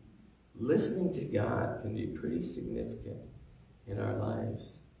 Listening to God can be pretty significant in our lives.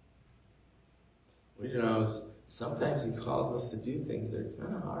 Sometimes He calls us to do things that are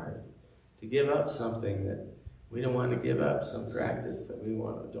kind of hard. To give up something that we don't want to give up, some practice that we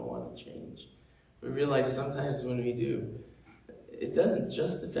don't want to change. We realize sometimes when we do, it doesn't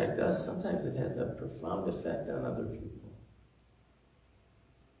just affect us. Sometimes it has a profound effect on other people.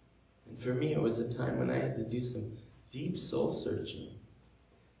 And for me, it was a time when I had to do some deep soul searching.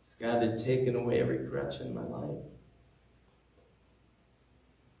 God had taken away every crutch in my life.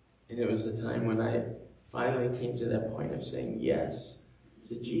 And it was a time when I finally came to that point of saying yes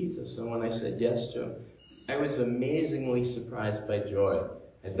to Jesus. And when I said yes to Him, I was amazingly surprised by joy.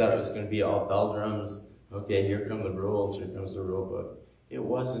 I thought it was going to be all bell drums. Okay, here come the rules, here comes the rule book. It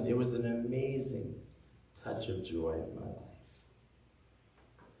wasn't. It was an amazing touch of joy in my life.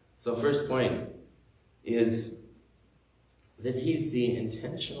 So first point is that He's the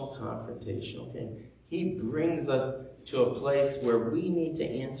intentional confrontational King. He brings us to a place where we need to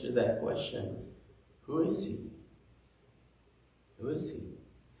answer that question. Who is He? Who is He?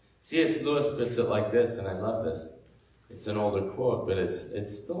 C.S. Lewis puts it like this, and I love this. It's an older quote, but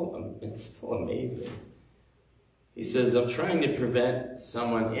it's still amazing. He says, I'm trying to prevent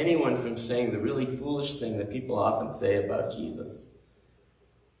anyone from saying the really foolish thing that people often say about Jesus.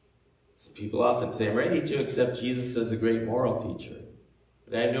 People often say, I'm ready to accept Jesus as a great moral teacher,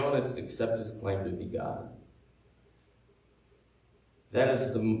 but I don't accept His claim to be God. That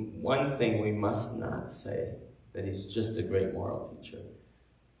is the one thing we must not say, that He's just a great moral teacher.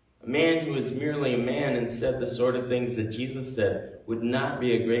 A man who is merely a man and said the sort of things that Jesus said would not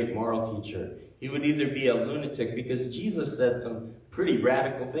be a great moral teacher. He would either be a lunatic, because Jesus said some pretty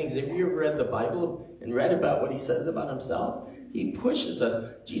radical things. Have you ever read the Bible and read about what He says about Himself? He pushes us.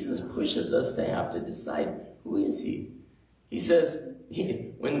 Jesus pushes us to have to decide, who is He? He says,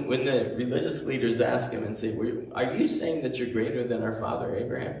 when the religious leaders ask Him and say, are you saying that you're greater than our father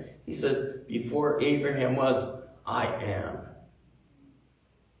Abraham? He says, before Abraham was, I am.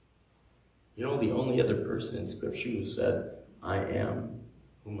 The only other person in Scripture who said, I am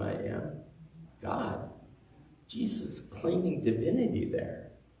whom I am? God. Jesus claiming divinity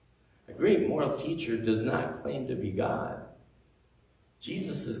there. A great moral teacher does not claim to be God.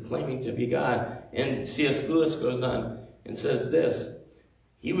 Jesus is claiming to be God. And C.S. Lewis goes on and says this: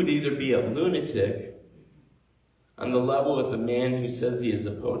 he would either be a lunatic on the level of the man who says he is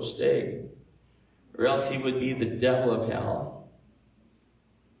a poached egg, or else he would be the devil of hell,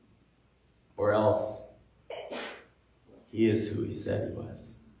 or else he is who he said he was.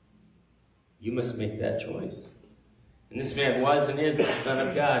 You must make that choice. And this man was and is the Son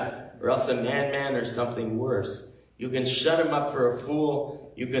of God, or else a madman or something worse. You can shut him up for a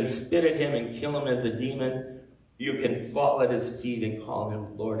fool. You can spit at him and kill him as a demon. You can fall at his feet and call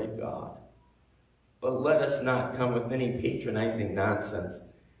him Lord and God. But let us not come with any patronizing nonsense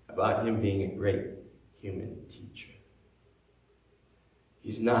about him being a great human teacher.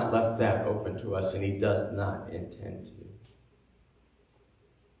 He's not left that open to us, and he does not intend to.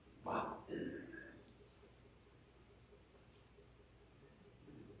 Wow.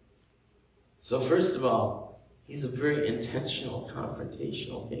 So first of all, he's a very intentional,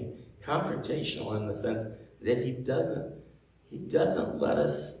 confrontational king. Confrontational in the sense that he doesn't let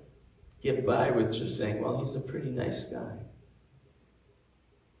us get by with just saying, well, he's a pretty nice guy.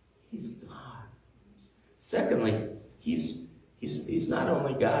 He's God. Secondly, he's not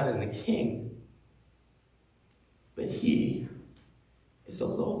only God and the king, but he is a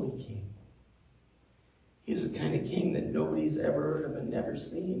lowly king. He's the kind of king that nobody's ever heard of and never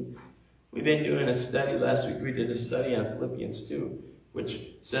seen. We've been doing a study. Last week we did a study on Philippians 2, which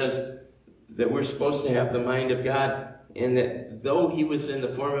says that we're supposed to have the mind of God, and that though he was in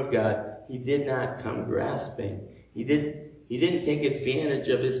the form of God, he did not come grasping. He didn't take advantage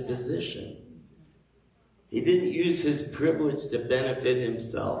of his position. He didn't use his privilege to benefit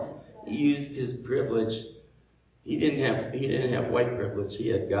himself. He used his privilege. He didn't have white privilege. He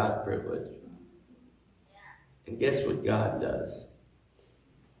had God privilege. And guess what God does?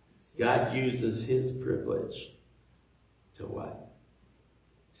 God uses his privilege to what?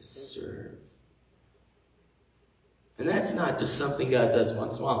 To serve. And that's not just something God does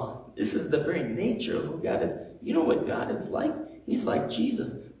once in a while. This is the very nature of who God is. You know what God is like? He's like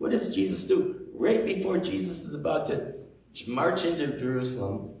Jesus. What does Jesus do? Right before Jesus is about to march into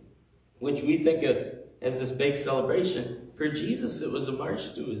Jerusalem, which we think of as this big celebration, for Jesus it was a march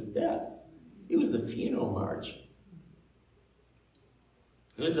to his death. It was a funeral march.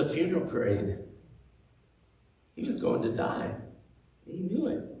 It was a funeral parade. He was going to die. He knew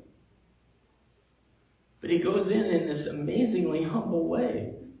it. But he goes in this amazingly humble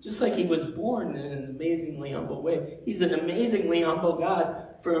way. Just like he was born in an amazingly humble way. He's an amazingly humble God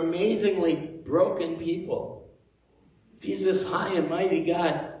for amazingly broken people. If he's this high and mighty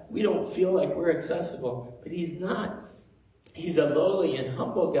God, we don't feel like we're accessible. But he's not. He's a lowly and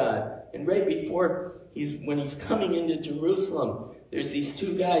humble God. And right before when he's coming into Jerusalem, there's these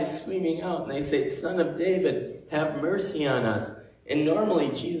two guys screaming out, and they say, "Son of David, have mercy on us." And normally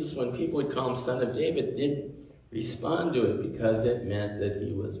Jesus, when people would call him Son of David, didn't respond to it because it meant that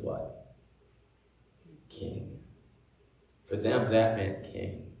he was what? King. For them, that meant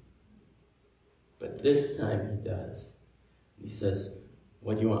king. But this time he does. He says,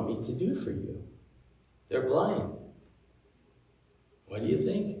 "What do you want me to do for you?" They're blind. What do you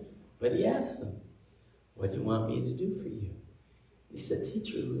think? But he asked them, "What do you want me to do for you?" He said,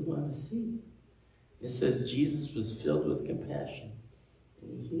 "Teacher, we want to see." It says Jesus was filled with compassion,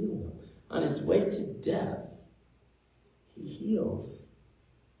 and he healed them. On his way to death, he heals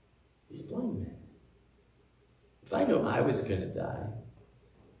these blind men. If I knew I was going to die,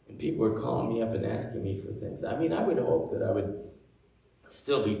 and people were calling me up and asking me for things, I would hope that I would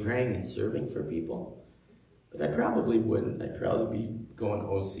still be praying and serving for people, but I probably wouldn't. I'd probably be going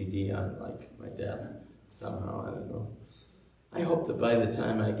OCD on, my death somehow. I don't know. I hope that by the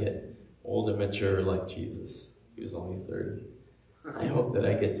time I get old and mature like Jesus, he was only 30, I hope that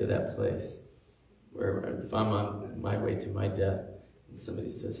I get to that place where if I'm on my way to my death and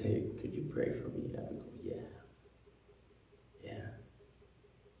somebody says, "Hey, could you pray for me?" I would go, "Yeah. Yeah."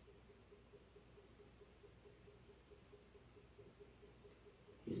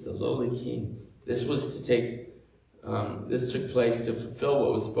 He's the lowly king. This took place to fulfill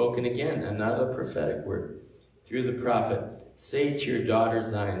what was spoken again, another prophetic word through the prophet. "Say to your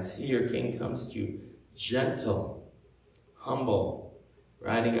daughter Zion, see your king comes to you, gentle, humble,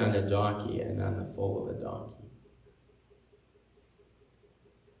 riding on a donkey and on the foal of a donkey."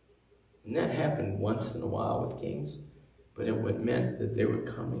 And that happened once in a while with kings, but it meant that they were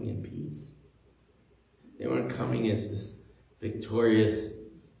coming in peace. They weren't coming as this victorious,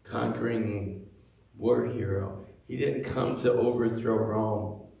 conquering war hero. He didn't come to overthrow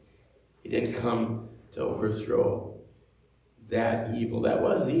Rome. He didn't come to overthrow that evil. That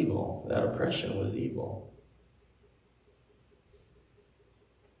was evil. That oppression was evil.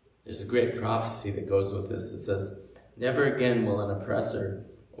 There's a great prophecy that goes with this. It says, "Never again will an oppressor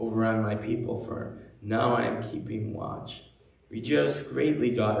overrun my people, for now I am keeping watch. Rejoice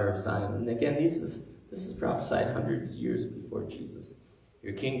greatly, daughter of Zion." And again, this is prophesied hundreds of years before Jesus.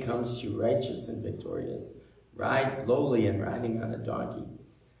 "Your king comes to you righteous and victorious. Ride lowly and riding on a donkey,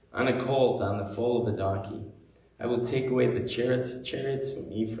 on a colt, on the foal of a donkey. I will take away the chariots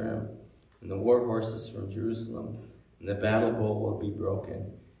from Ephraim, and the war horses from Jerusalem, and the battle bow will be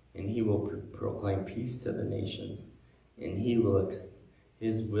broken, and he will proclaim peace to the nations, and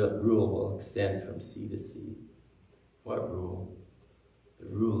his rule will extend from sea to sea." What rule? The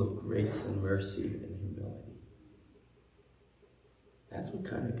rule of grace and mercy and humility. That's what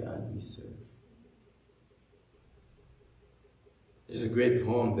kind of God we serve. There's a great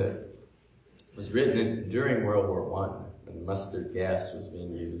poem that was written during World War I, when mustard gas was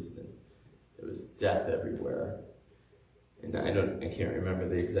being used, and there was death everywhere. And I can't remember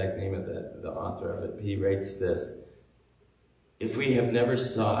the exact name of the author of it, but he writes this: "If we have never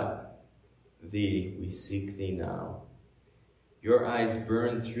sought thee, we seek thee now. Your eyes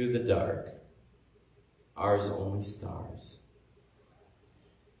burn through the dark, ours only stars.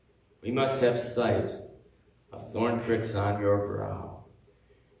 We must have sight of thorn pricks on your brow.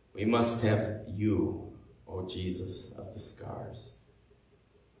 We must have you, O Jesus, of the scars.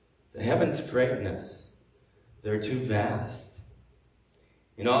 The heavens frighten us. They're too vast.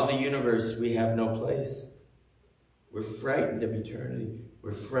 In all the universe we have no place. We're frightened of eternity.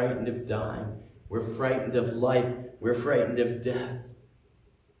 We're frightened of dying. We're frightened of life. We're frightened of death.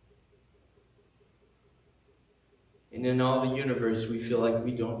 And in all the universe we feel like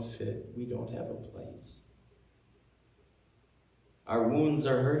we don't fit. We don't have a place. Our wounds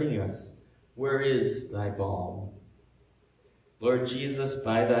are hurting us. Where is thy balm? Lord Jesus,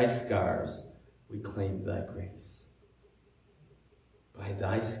 by thy scars we claim thy grace. By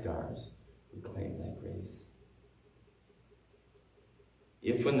thy scars we claim thy grace.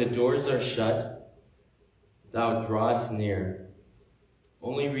 If when the doors are shut, Thou drawest near.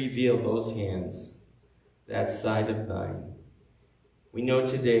 Only reveal those hands, that side of thine. We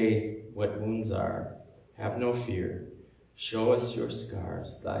know today what wounds are. Have no fear. Show us your scars,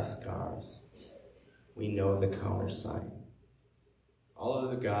 thy scars. We know the countersign. All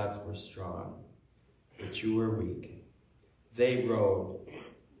of the gods were strong, but you were weak. They rode,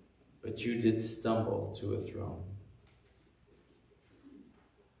 but you did stumble to a throne.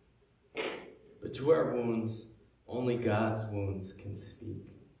 But to our wounds, only God's wounds can speak.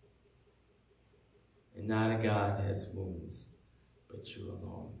 And not a God has wounds, but you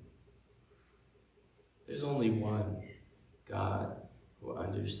alone. There's only one God who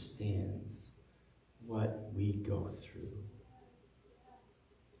understands what we go through.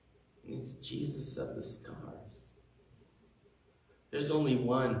 And it's Jesus of the scars. There's only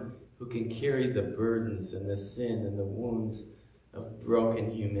one who can carry the burdens and the sin and the wounds of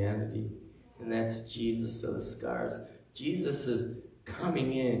broken humanity. And that's Jesus of the scars. Jesus is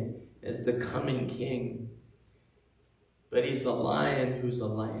coming in as the coming king. But he's the lion who's a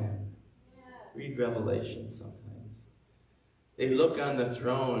lamb. Read Revelation sometimes. They look on the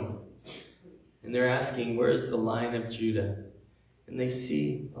throne and they're asking, where's the Lion of Judah? And they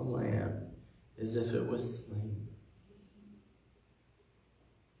see a lamb as if it was slain.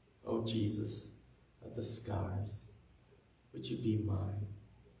 Oh, Jesus of the scars, would you be mine?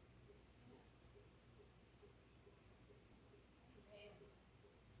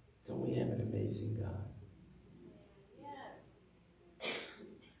 Don't we have an amazing God?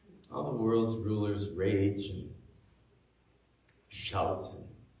 All the world's rulers rage and shout and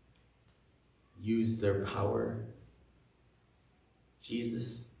use their power. Jesus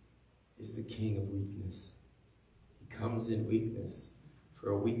is the King of weakness. He comes in weakness for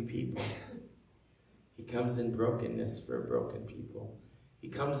a weak people. He comes in brokenness for a broken people. He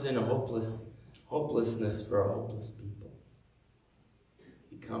comes in a hopelessness for a hopeless people.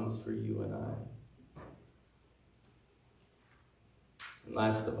 He comes for you and I. And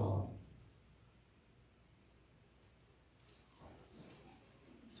last of all,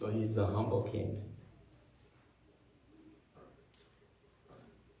 so he's the humble king.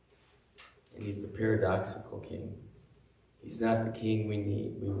 And he's the paradoxical king. He's not the king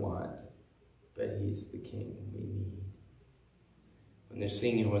we want, but he's the king we need. When they're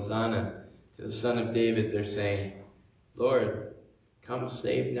singing Hosanna to the Son of David, they're saying, Lord, come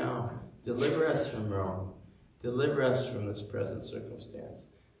save now. Deliver us from Rome. Deliver us from this present circumstance.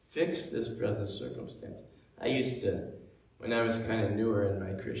 Fix this present circumstance. I used to, when I was kind of newer in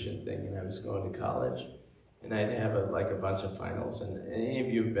my Christian thing and I was going to college, and I'd have a bunch of finals, and any of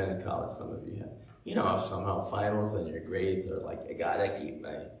you have been in college, some of you have. You know how somehow finals and your grades are like, I gotta keep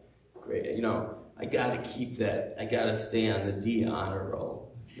my grade, I gotta keep that, I gotta stay on the D honor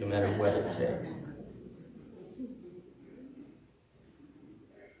roll, no matter what it takes.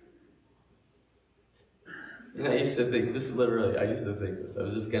 And I used to think, I used to think this. I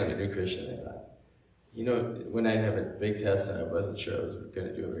was just kind of a new Christian. I thought, when I'd have a big test and I wasn't sure I was going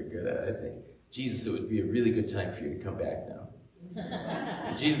to do very good at it, I think, Jesus, it would be a really good time for you to come back now.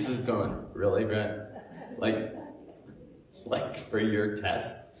 And Jesus is going, really, Brent? Like for your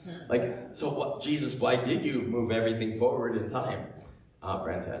test? So what, Jesus, why did you move everything forward in time?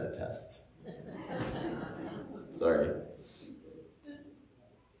 Brent had a test. Sorry.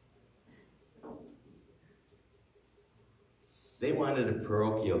 They wanted a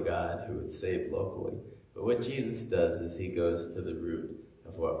parochial God who would save locally. But what Jesus does is he goes to the root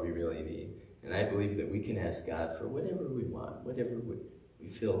of what we really need. And I believe that we can ask God for whatever we want, whatever we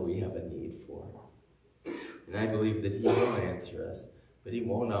feel we have a need for. And I believe that he will answer us, but he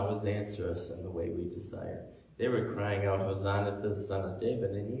won't always answer us in the way we desire. They were crying out, Hosanna to the Son of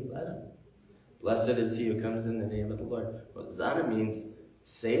David, and he let them. Blessed is he who comes in the name of the Lord. Hosanna means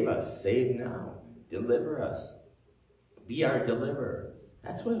save us, save now, deliver us. Be our deliverer.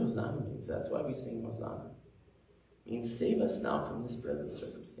 That's what Hosanna means. That's why we sing Hosanna. It means save us now from this present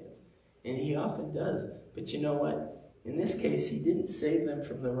circumstance. And he often does. But you know what? In this case, he didn't save them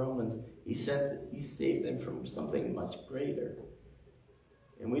from the Romans. He saved them from something much greater.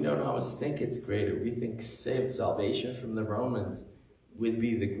 And we don't always think it's greater. We think salvation from the Romans would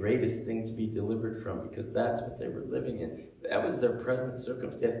be the greatest thing to be delivered from, because that's what they were living in. That was their present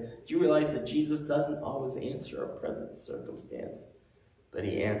circumstance. Do you realize that Jesus doesn't always answer our present circumstance, but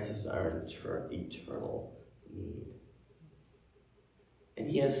he answers our eternal need? And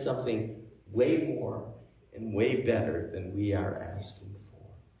he has something way more and way better than we are asking for.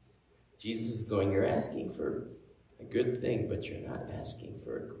 Jesus is going, you're asking for a good thing, but you're not asking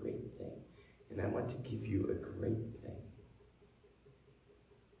for a great thing. And I want to give you a great thing.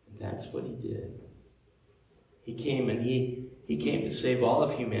 And that's what he did. He came, and he came to save all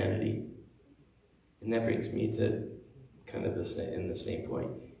of humanity. And that brings me to kind of the same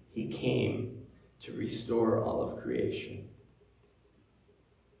point. He came to restore all of creation.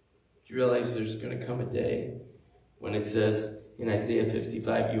 Do you realize there's going to come a day when it says in Isaiah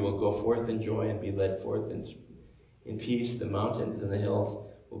 55, you will go forth in joy and be led forth in peace. The mountains and the hills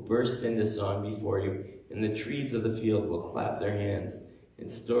will burst into song before you, and the trees of the field will clap their hands.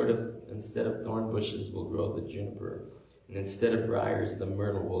 Instead of thorn bushes will grow the juniper, and instead of briars the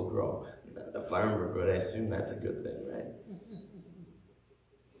myrtle will grow. A farmer would, I assume that's a good thing, right?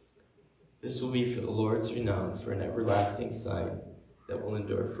 This will be for the Lord's renown, for an everlasting sign that will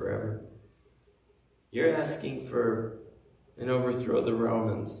endure forever. You're asking for an overthrow of the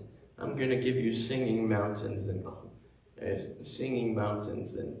Romans. I'm going to give you singing mountains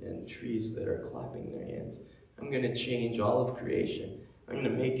and trees that are clapping their hands. I'm going to change all of creation. I'm going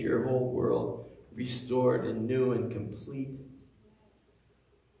to make your whole world restored and new and complete.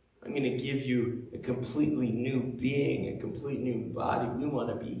 I'm going to give you a completely new being, a complete new body. We want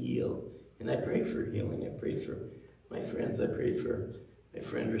to be healed. And I pray for healing. I prayed for my friends. I prayed for my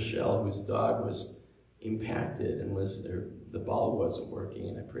friend Rochelle, whose dog was impacted and the ball wasn't working.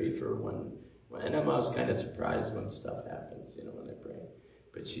 And I prayed for one. And I was kind of surprised when stuff happens, when I pray.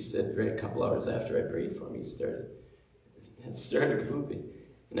 But she said a couple hours after I prayed for him, he started pooping.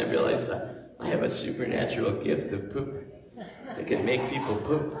 And I realized I have a supernatural gift of poop. I can make people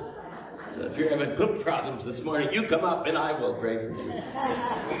poop. So if you're having poop problems this morning, you come up and I will pray for you.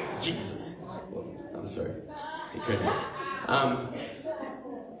 Jesus. Well, I'm sorry. He couldn't.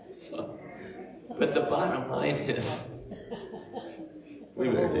 But the bottom line is, we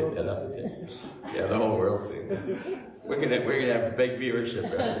better take that up. Yeah, the whole world's seeing that. We're gonna have a big viewership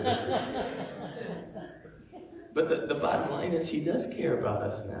after this. But the bottom line is, He does care about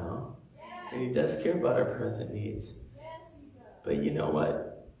us now, and He does care about our present needs. But you know what?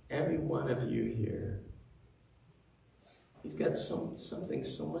 Every one of you here, He's got something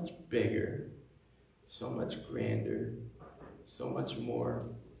so much bigger, so much grander, so much more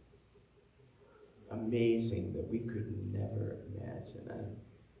amazing that we could never imagine.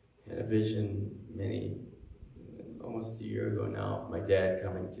 I had a vision almost a year ago now, of my dad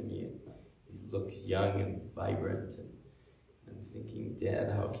coming to me. He looks young and vibrant, and I'm thinking,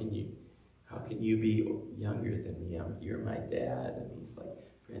 Dad, how can you be younger than me? You're my dad. And he's like,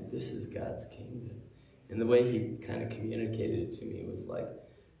 friend, this is God's kingdom. And the way he kind of communicated it to me was like,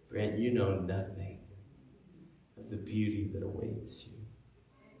 Brent, you know nothing of the beauty that awaits you.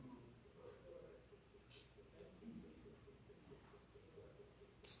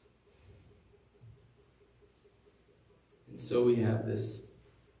 And so we have this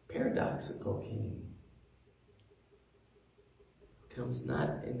paradoxical king. Comes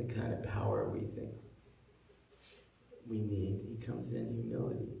not in the kind of power we think we need. He comes in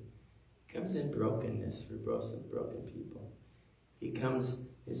humility. He comes in brokenness for broken people. He comes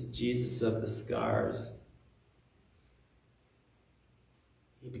as Jesus of the scars.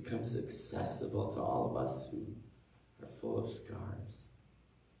 He becomes accessible to all of us who are full of scars.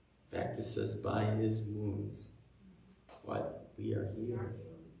 In fact, it says, by His wounds, what? We are healed.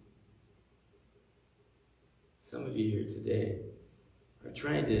 Some of you here today are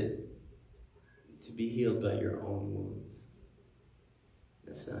trying to be healed by your own wounds.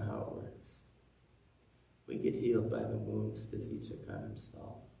 That's not how it works. We get healed by the wounds that He took on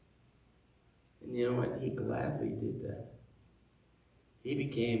Himself. And you know what? He gladly did that. He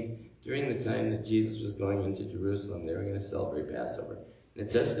became, during the time that Jesus was going into Jerusalem, they were going to celebrate Passover. And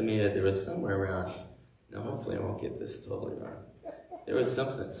it's estimated there was somewhere around, now hopefully I won't get this totally wrong, there was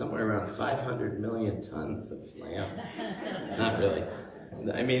somewhere around 500 million tons of lamb. Not really.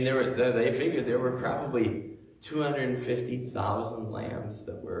 I mean, they figured there were probably 250,000 lambs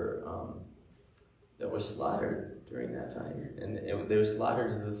that were slaughtered during that time, and they were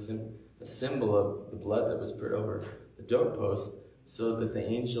slaughtered as a symbol of the blood that was poured over the doorpost, so that the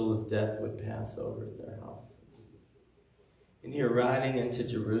angel of death would pass over their house. And here, riding into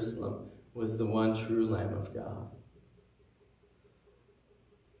Jerusalem, was the one true Lamb of God,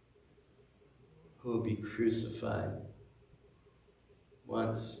 who will be crucified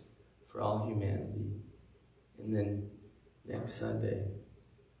once for all humanity. And then next Sunday,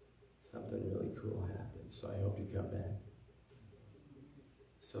 something really cool happens. So I hope you come back.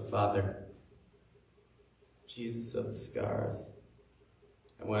 So Father, Jesus of the scars,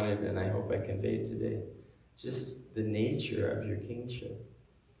 I wanted, and I hope I conveyed today, just the nature of your kingship.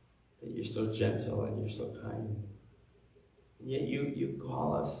 That you're so gentle and you're so kind. And yet you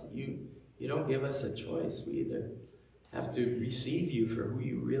call us, you don't give us a choice. We either have to receive you for who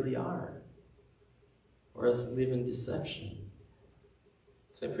you really are, or else live in deception.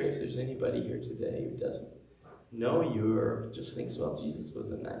 So I pray if there's anybody here today who doesn't know you or just thinks, well, Jesus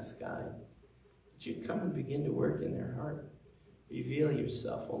was a nice guy, that you come and begin to work in their heart. Reveal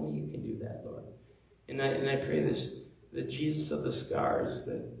yourself. Only you can do that, Lord. And I pray this, the Jesus of the scars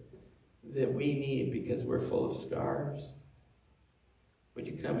that we need because we're full of scars. Would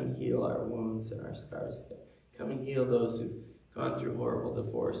you come and heal our wounds and our scars? Come and heal those who've gone through horrible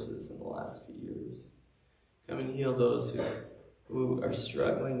divorces in the last few years. Come and heal those who are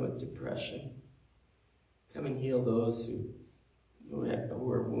struggling with depression. Come and heal those who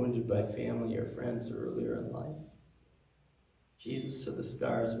were wounded by family or friends earlier in life. Jesus of the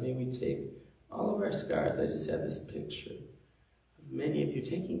scars, may we take all of our scars. I just had this picture of many of you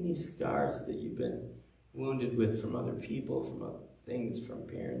taking these scars that you've been wounded with from other people, from other things, from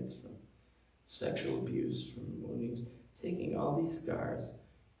parents, from sexual abuse, from woundings, taking all these scars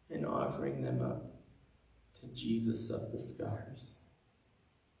and offering them up to Jesus of the scars.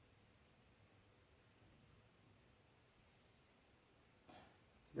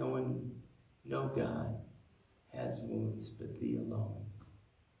 No God has wounds but thee alone.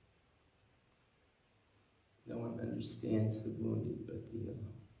 No one understands the wounded but thee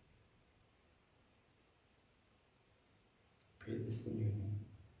alone. Pray this in your name.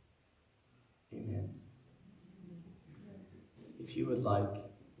 Amen. If you would like,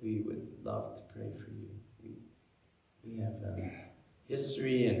 we would love to pray for you. We have a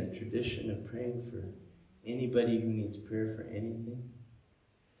history and a tradition of praying for anybody who needs prayer for anything.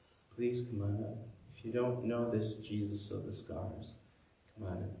 Please come on up. If you don't know this Jesus of the scars, come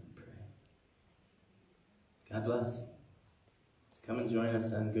on up and pray. God bless. Come and join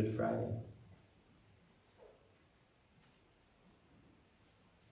us on Good Friday.